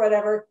dark or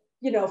whatever,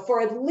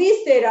 for at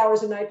least 8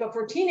 hours a night, but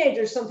for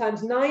teenagers,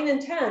 sometimes 9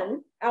 and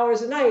 10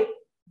 hours a night,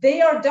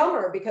 they are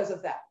dumber because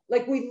of that.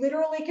 Like we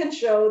literally can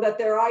show that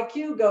their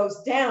IQ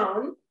goes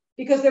down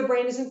because their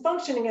brain isn't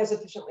functioning as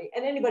efficiently.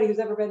 And anybody who's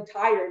ever been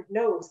tired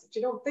knows that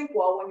you don't think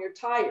well when you're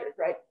tired,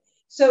 right?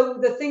 So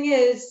the thing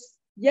is,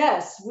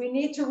 yes, we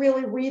need to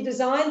really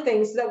redesign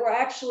things so that we're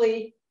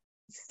actually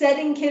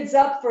setting kids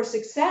up for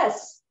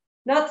success,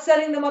 not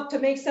setting them up to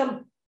make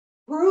some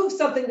prove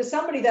something to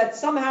somebody that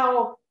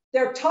somehow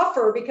they're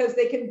tougher because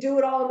they can do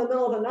it all in the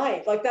middle of the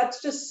night. Like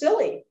that's just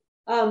silly.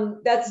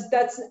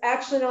 That's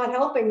actually not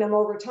helping them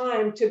over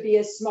time to be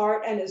as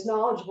smart and as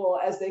knowledgeable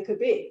as they could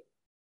be.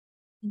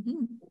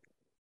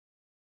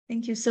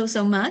 Thank you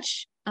so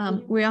much.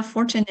 We are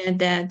fortunate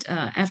that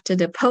after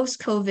the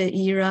post-COVID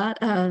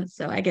era,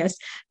 so I guess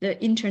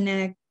the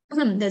internet,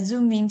 the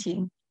Zoom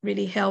meeting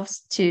really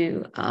helps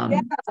to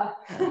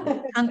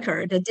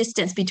conquer the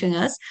distance between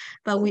us.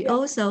 But we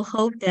also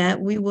hope that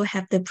we will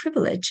have the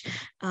privilege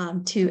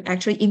to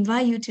actually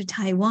invite you to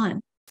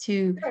Taiwan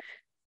to,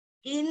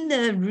 in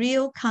the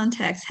real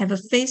context, have a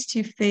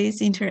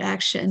face-to-face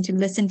interaction to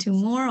listen to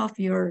more of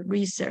your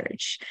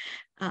research.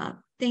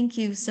 thank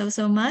you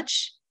so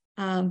much.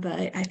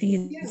 But I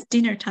think it's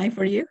dinner time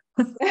for you.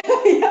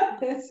 Yeah,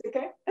 that's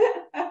okay.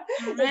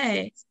 All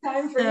right. It's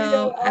time for you to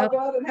So all go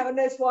out and have a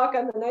nice walk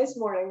on the nice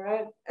morning,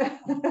 right?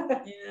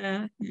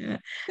 yeah.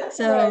 Right.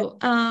 So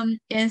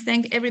and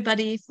thank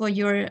everybody for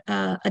your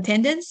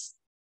attendance.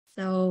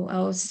 So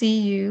I'll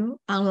see you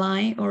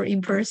online or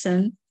in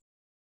person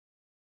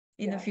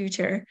in the Yeah.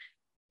 future.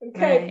 Okay,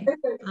 Right.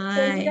 perfect. Thanks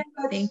Bye. very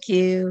much. Thank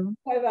you.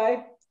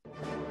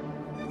 Bye-bye.